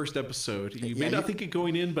for the first episode. You may Yeah, not think it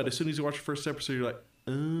going in, but as soon as you watch the first episode, you're like,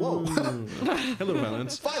 Whoa. hello,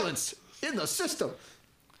 violence. Violence in the system.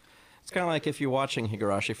 It's kind of like if you're watching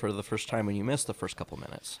Higurashi for the first time and you miss the first couple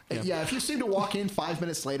minutes. Yeah, if you seem to walk in 5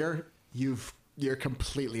 minutes later, you're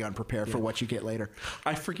completely unprepared for what you get later.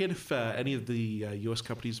 I forget if any of the U.S.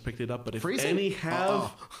 companies picked it up, but if Freezing? any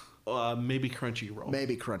have, maybe Crunchyroll.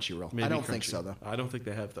 Maybe Crunchyroll. Maybe I don't think Crunchy. so, though. I don't think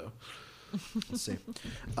they have, though. Let's see.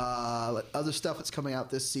 Other stuff that's coming out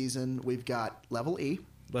this season, we've got Level E.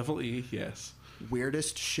 Level E, yes.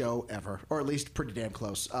 Weirdest show ever, or at least pretty damn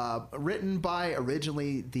close. Written by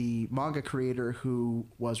originally the manga creator who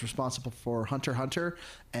was responsible for Hunter x Hunter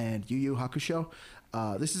and Yu Yu Hakusho.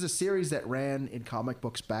 This is a series that ran in comic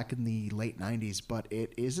books back in the late 90s, but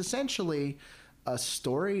it is essentially a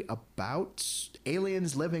story about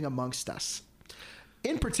aliens living amongst us.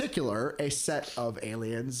 In particular, a set of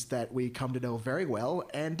aliens that we come to know very well,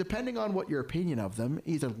 and depending on what your opinion of them,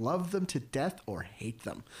 either love them to death or hate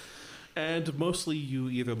them. And mostly you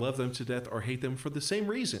either love them to death or hate them for the same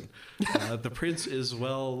reason. The prince is,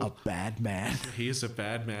 A bad man. he is a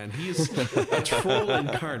bad man. He is a troll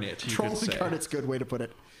incarnate, you Troll could say. incarnate's a good way to put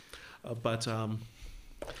it. But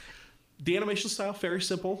the animation style, very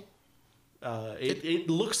simple. It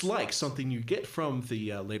looks like something you get from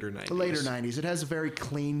the later 90s. The later 90s. It has very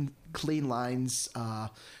clean lines.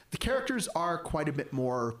 The characters are quite a bit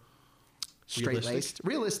more straight-laced.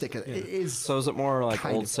 Realistic. It is. So is it more like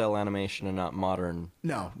Kind old of. cell animation and not modern?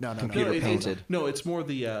 No. Computer painted. No, it's more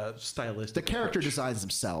the stylistic. The character approach. designs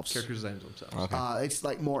themselves. Character designs themselves. It's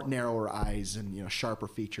like more narrower eyes and sharper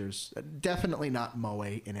features. Definitely not moe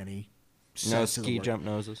in any No sense of the ski word. jump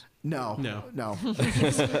noses. No.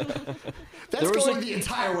 That's There was going a- the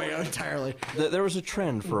entire way entirely. There was a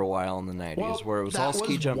trend for a while in the 90s where it was all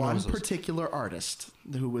ski jump one noses. particular artist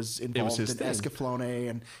who was involved his in thing. Escaflowne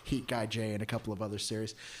and Heat Guy J and a couple of other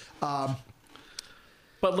series.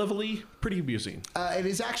 But Level E, pretty amusing. It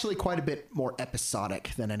is actually quite a bit more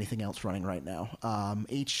episodic than anything else running right now.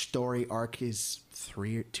 Each story arc is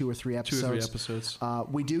two or three episodes.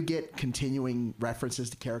 We do get continuing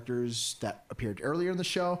references to characters that appeared earlier in the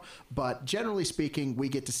show, but generally speaking, we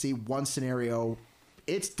get to see one scenario.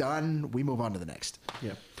 It's done. We move on to the next.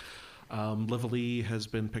 Yeah. Level E has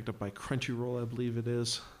been picked up by Crunchyroll, I believe it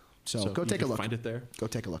is. So go you take a can look. Find it there. Go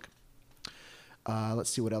take a look.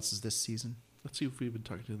 Let's see what else is this season. Let's see if we've been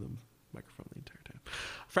talking to the microphone the entire time.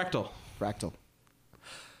 Fractal.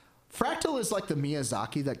 Fractal is like the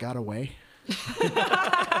Miyazaki that got away.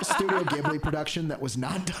 Studio Ghibli production that was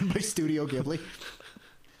not done by Studio Ghibli.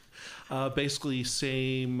 Basically,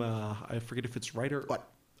 same. I forget if it's writer. What?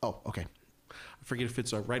 Oh, okay. I forget if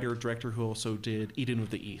it's a writer or director who also did Eden of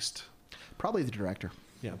the East. Probably the director.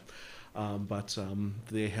 Yeah. But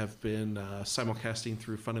they have been simulcasting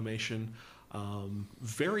through Funimation.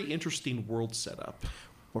 Very interesting world setup.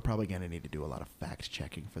 We're probably going to need to do a lot of fact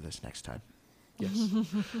checking for this next time. Yes.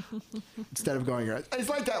 Instead of going, it's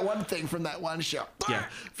like that one thing from that one show. Yeah.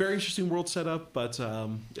 Very interesting world setup, but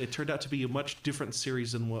it turned out to be a much different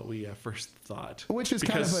series than what we first thought. Which is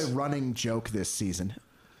kind of a running joke this season.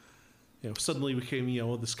 Suddenly became,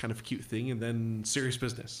 this kind of cute thing, and then serious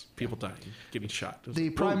business. People dying, getting shot. It was The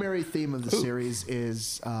like, primary theme of the series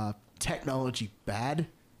is technology bad,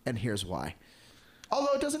 and here's why.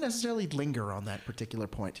 Although it doesn't necessarily linger on that particular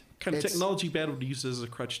point. kind of It's- technology bad would be used as a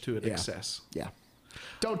crutch to Yeah. excess. Yeah.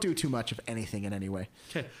 Don't do too much of anything in any way.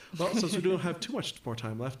 Okay. Well, since we don't have too much more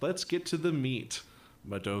time left, let's get to the meat.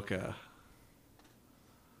 Madoka.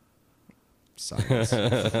 Science.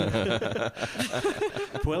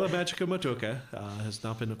 Puella Magica Madoka has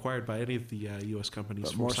not been acquired by any of the U.S. companies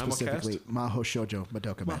But for more simulcast. specifically, Maho Shoujo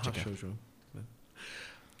Madoka Maha Magica. Shoujo.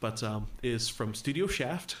 But is from Studio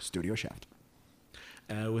Shaft, Studio Shaft.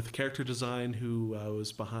 with a character design who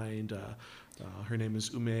was behind, her name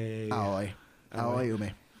is Ume... Aoi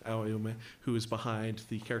Ume. Aoi Ume, who is behind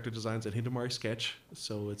the character designs at Hindamari Sketch.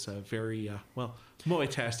 So it's a very,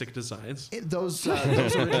 Moe-tastic designs. Those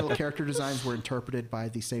original character designs were interpreted by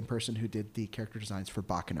the same person who did the character designs for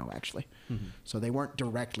Bakano, actually. Mm-hmm. So they weren't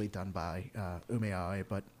directly done by Ume Aoi,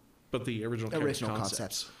 but But the original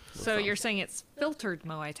concepts. So you're saying it's filtered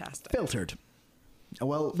Moe-tastic. Filtered.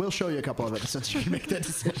 Well, we'll show you a couple of it since you can make that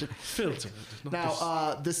decision. Filtered.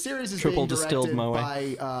 Now, the series is Triple being distilled directed Moe.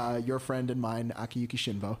 by your friend and mine, Akiyuki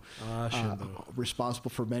Shinbo. Shinbo. Responsible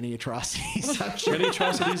for many atrocities. Many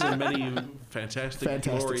atrocities and many fantastic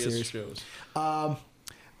glorious series. shows.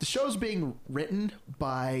 The show's being written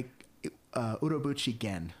by Urobuchi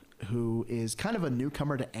Gen, who is kind of a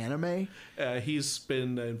newcomer to anime. He's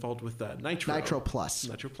been involved with Nitro. Nitro Plus.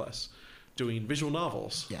 Nitro Plus. Doing visual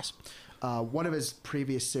novels. Yes. One of his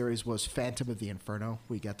previous series was Phantom of the Inferno.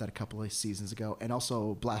 We got that a couple of seasons ago. And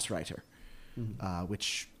also Blast Writer,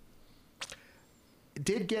 which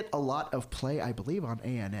did get a lot of play, I believe, on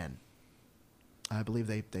ANN. I believe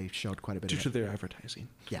they showed quite a bit Due of to it. their advertising.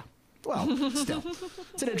 Yeah. Well, still.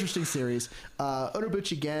 It's an interesting series.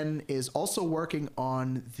 Urobuchi Gen is also working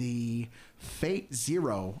on the Fate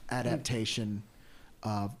Zero adaptation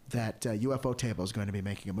that UFO Table is going to be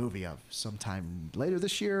making a movie of sometime later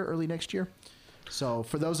this year, early next year. So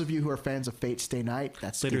for those of you who are fans of Fate Stay Night,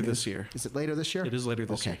 that's Later good news. this year. Is it later this year? It is later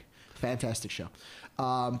this year. Okay. Fantastic show.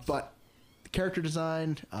 But character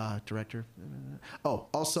design, director.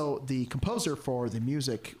 Also the composer for the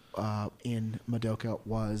music in Madoka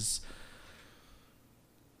was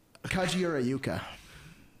Kajiura Yuka.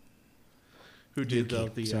 Who did Yuki,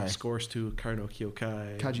 the sorry. scores to Karno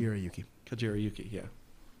Kyokai. Kajiura Yuki. Kajira Yuki, yeah.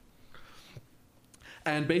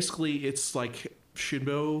 And basically, it's like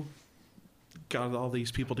Shinbo got all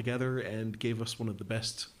these people together and gave us one of the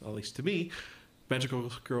best, at least to me, magical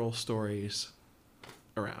girl stories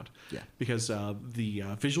around. Yeah. Because the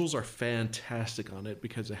visuals are fantastic on it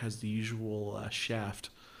because it has the usual shaft.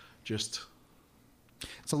 Just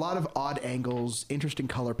It's a lot of odd angles, interesting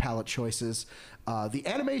color palette choices. The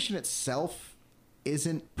animation itself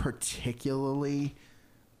isn't particularly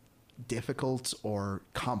difficult or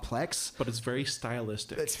complex. but it's very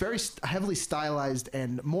stylistic. It's very heavily stylized,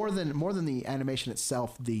 and more than the animation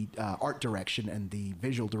itself, the art direction and the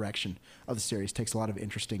visual direction of the series takes a lot of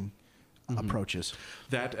interesting approaches.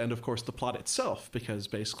 That, and of course the plot itself, because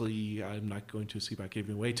basically I'm not going to see about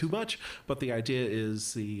giving away too much, but the idea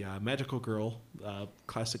is the magical girl,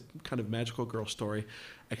 classic kind of magical girl story,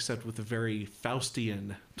 except with a very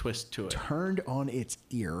Faustian twist to it. Turned on its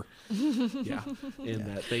ear. Yeah, in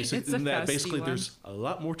that, It's a basically Fausty there's a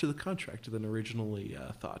lot more to the contract than originally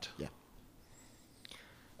thought. Yeah.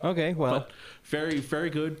 Okay, well, But very, very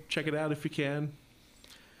good. Check it out if you can.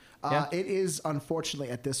 Yeah. It is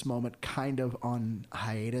unfortunately at this moment kind of on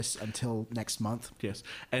hiatus until next month. Yes,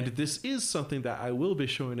 and this is something that I will be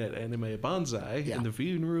showing at Anime Bonsai Yeah. in the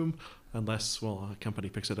viewing room, unless, well, a company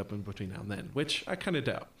picks it up in between now and then, which I kind of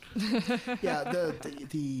doubt. Yeah,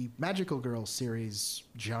 the Magical Girl series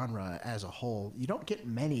genre as a whole, you don't get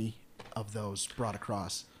many of those brought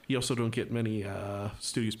across. You also don't get many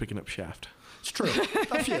studios picking up Shaft. It's true.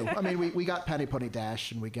 A few. I mean, we got Panty Pony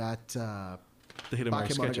Dash, and we got The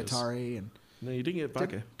Hidamari sketches. Bakemonogatari, and No, you didn't get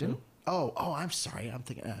Bake. didn't. Oh, I'm sorry. I'm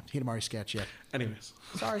thinking Hidamari Sketch. Yeah. Anyways,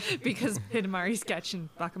 Sorry. Because Hidamari Sketch and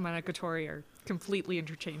Bakemonogatari are completely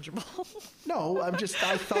interchangeable. No, I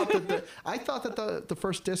thought that the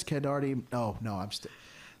first disc had already. Oh no, I'm still.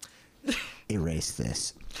 Erase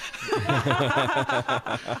this.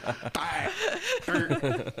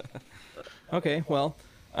 okay, well,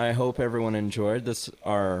 I hope everyone enjoyed this,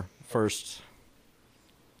 our first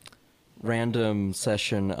random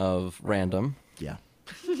session of random. Yeah.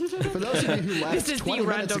 For those of you who left This is 20 the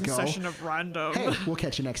minutes random ago, session of random. hey, we'll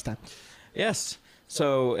catch you next time. Yes.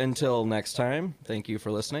 So until next time, thank you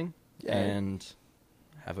for listening, Yeah. and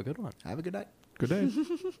have a good one. Have a good night. good day.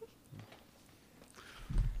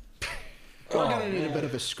 We're gonna need a bit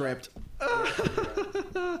of a script.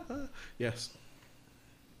 Yes.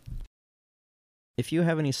 If you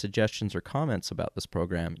have any suggestions or comments about this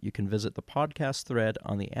program, you can visit the podcast thread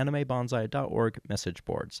on the animebonsai.org message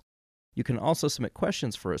boards. You can also submit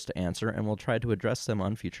questions for us to answer, and we'll try to address them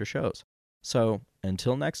on future shows. So,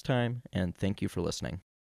 until next time, and thank you for listening.